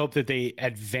really hope that they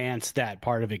advance that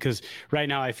part of it, because right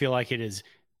now I feel like it is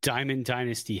Diamond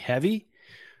Dynasty heavy.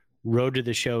 Road to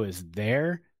the Show is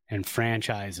there, and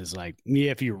franchise is like,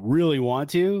 if you really want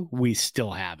to, we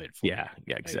still have it for you.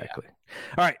 Exactly.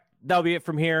 All right, that'll be it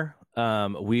from here.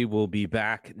 We will be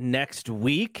back next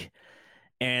week.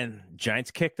 And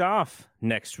Giants kicked off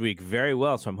next week very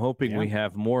well. So I'm hoping we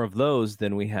have more of those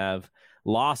than we have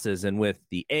losses. And with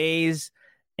the A's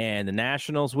and the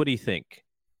Nationals, what do you think?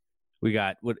 We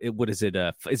got, what is it?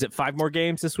 Is it 5 more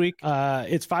games this week?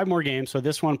 It's 5 more games. So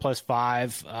this one plus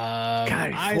 5. God,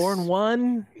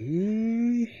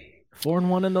 4-1?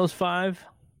 4-1 in those 5?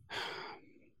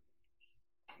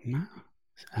 No.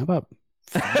 How about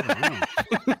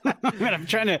I'm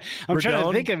trying to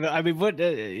think of it. I mean, what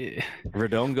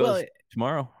Rodon goes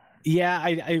tomorrow. Yeah,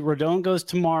 Rodon goes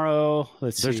tomorrow.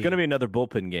 There's going to be another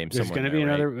bullpen game. There's going to be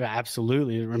another.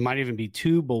 Absolutely, there might even be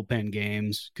 2 bullpen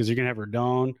games because you're going to have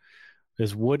Rodon.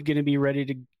 Is Wood going to be ready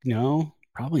to? No,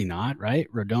 probably not. Right?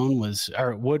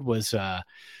 Wood was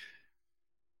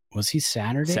he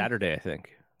Saturday? Saturday, I think.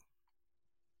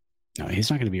 No, he's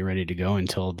not going to be ready to go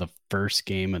until the first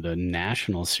game of the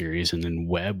National Series, and then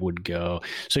Webb would go.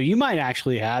 So we might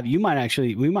actually get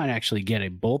a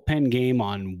bullpen game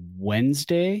on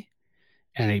Wednesday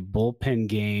and a bullpen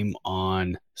game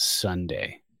on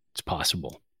Sunday. It's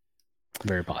possible.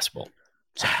 Very possible.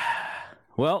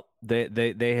 Well,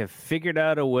 they have figured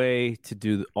out a way to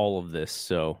do all of this.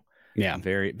 So yeah, I'm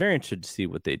very, very interested to see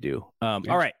what they do. All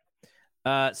right.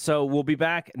 So we'll be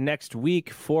back next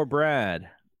week for Brad.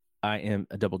 I am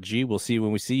a Double G. We'll see you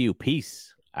when we see you.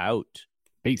 Peace out.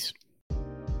 Peace.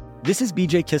 This is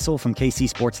BJ Kissel from KC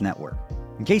Sports Network.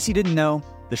 In case you didn't know,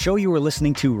 the show you are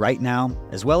listening to right now,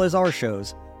 as well as our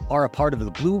shows, are a part of the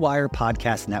Blue Wire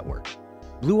Podcast Network.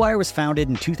 Blue Wire was founded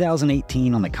in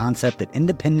 2018 on the concept that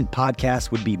independent podcasts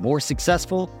would be more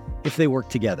successful if they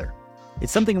worked together.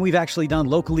 It's something we've actually done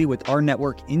locally with our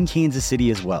network in Kansas City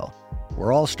as well.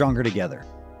 We're all stronger together.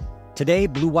 Today,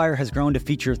 Blue Wire has grown to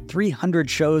feature 300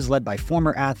 shows led by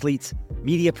former athletes,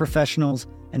 media professionals,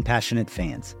 and passionate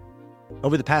fans.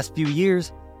 Over the past few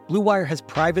years, Blue Wire has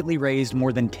privately raised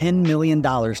more than $10 million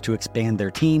to expand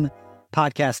their team,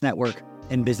 podcast network,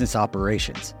 and business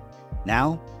operations.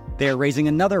 Now, they are raising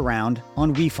another round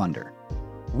on WeFunder.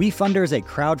 WeFunder is a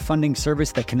crowdfunding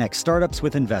service that connects startups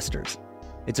with investors.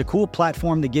 It's a cool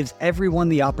platform that gives everyone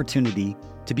the opportunity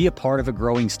to be a part of a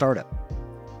growing startup.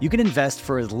 You can invest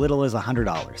for as little as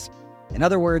 $100. In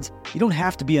other words, you don't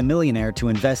have to be a millionaire to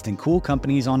invest in cool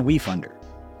companies on WeFunder.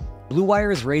 Blue Wire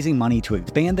is raising money to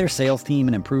expand their sales team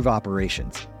and improve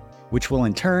operations, which will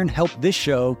in turn help this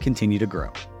show continue to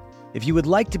grow. If you would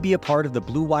like to be a part of the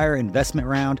Blue Wire investment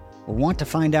round or want to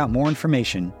find out more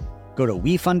information, go to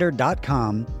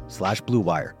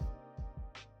wefunder.com/bluewire.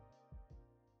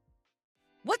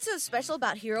 What's so special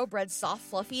about Hero Bread's soft,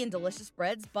 fluffy, and delicious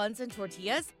breads, buns, and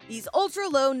tortillas? These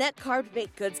ultra-low net-carb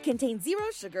baked goods contain 0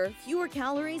 sugar, fewer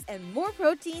calories, and more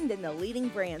protein than the leading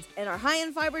brands, and are high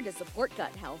in fiber to support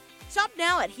gut health. Shop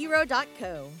now at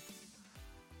hero.co.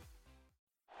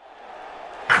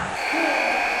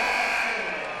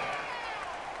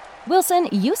 Wilson,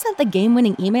 you sent the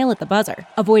game-winning email at the buzzer,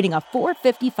 avoiding a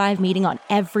 4:55 meeting on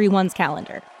everyone's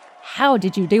calendar. How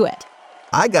did you do it?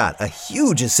 I got a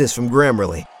huge assist from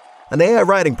Grammarly, an AI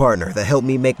writing partner that helped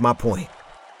me make my point.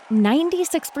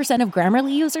 96% of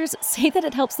Grammarly users say that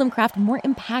it helps them craft more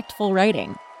impactful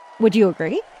writing. Would you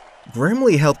agree?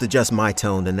 Grammarly helped adjust my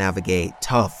tone to navigate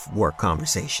tough work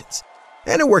conversations.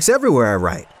 And it works everywhere I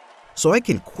write, so I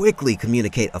can quickly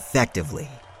communicate effectively.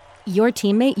 Your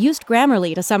teammate used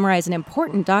Grammarly to summarize an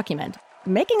important document,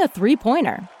 making a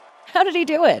 3-pointer. How did he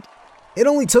do it? It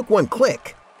only took 1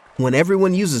 click. When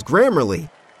everyone uses Grammarly,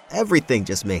 everything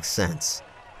just makes sense.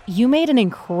 You made an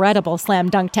incredible slam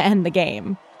dunk to end the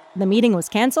game. The meeting was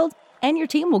canceled, and your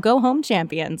team will go home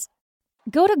champions.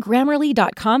 Go to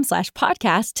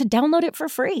Grammarly.com/podcast to download it for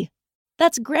free.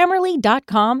 That's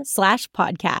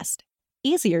Grammarly.com/podcast.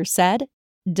 Easier said,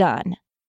 done.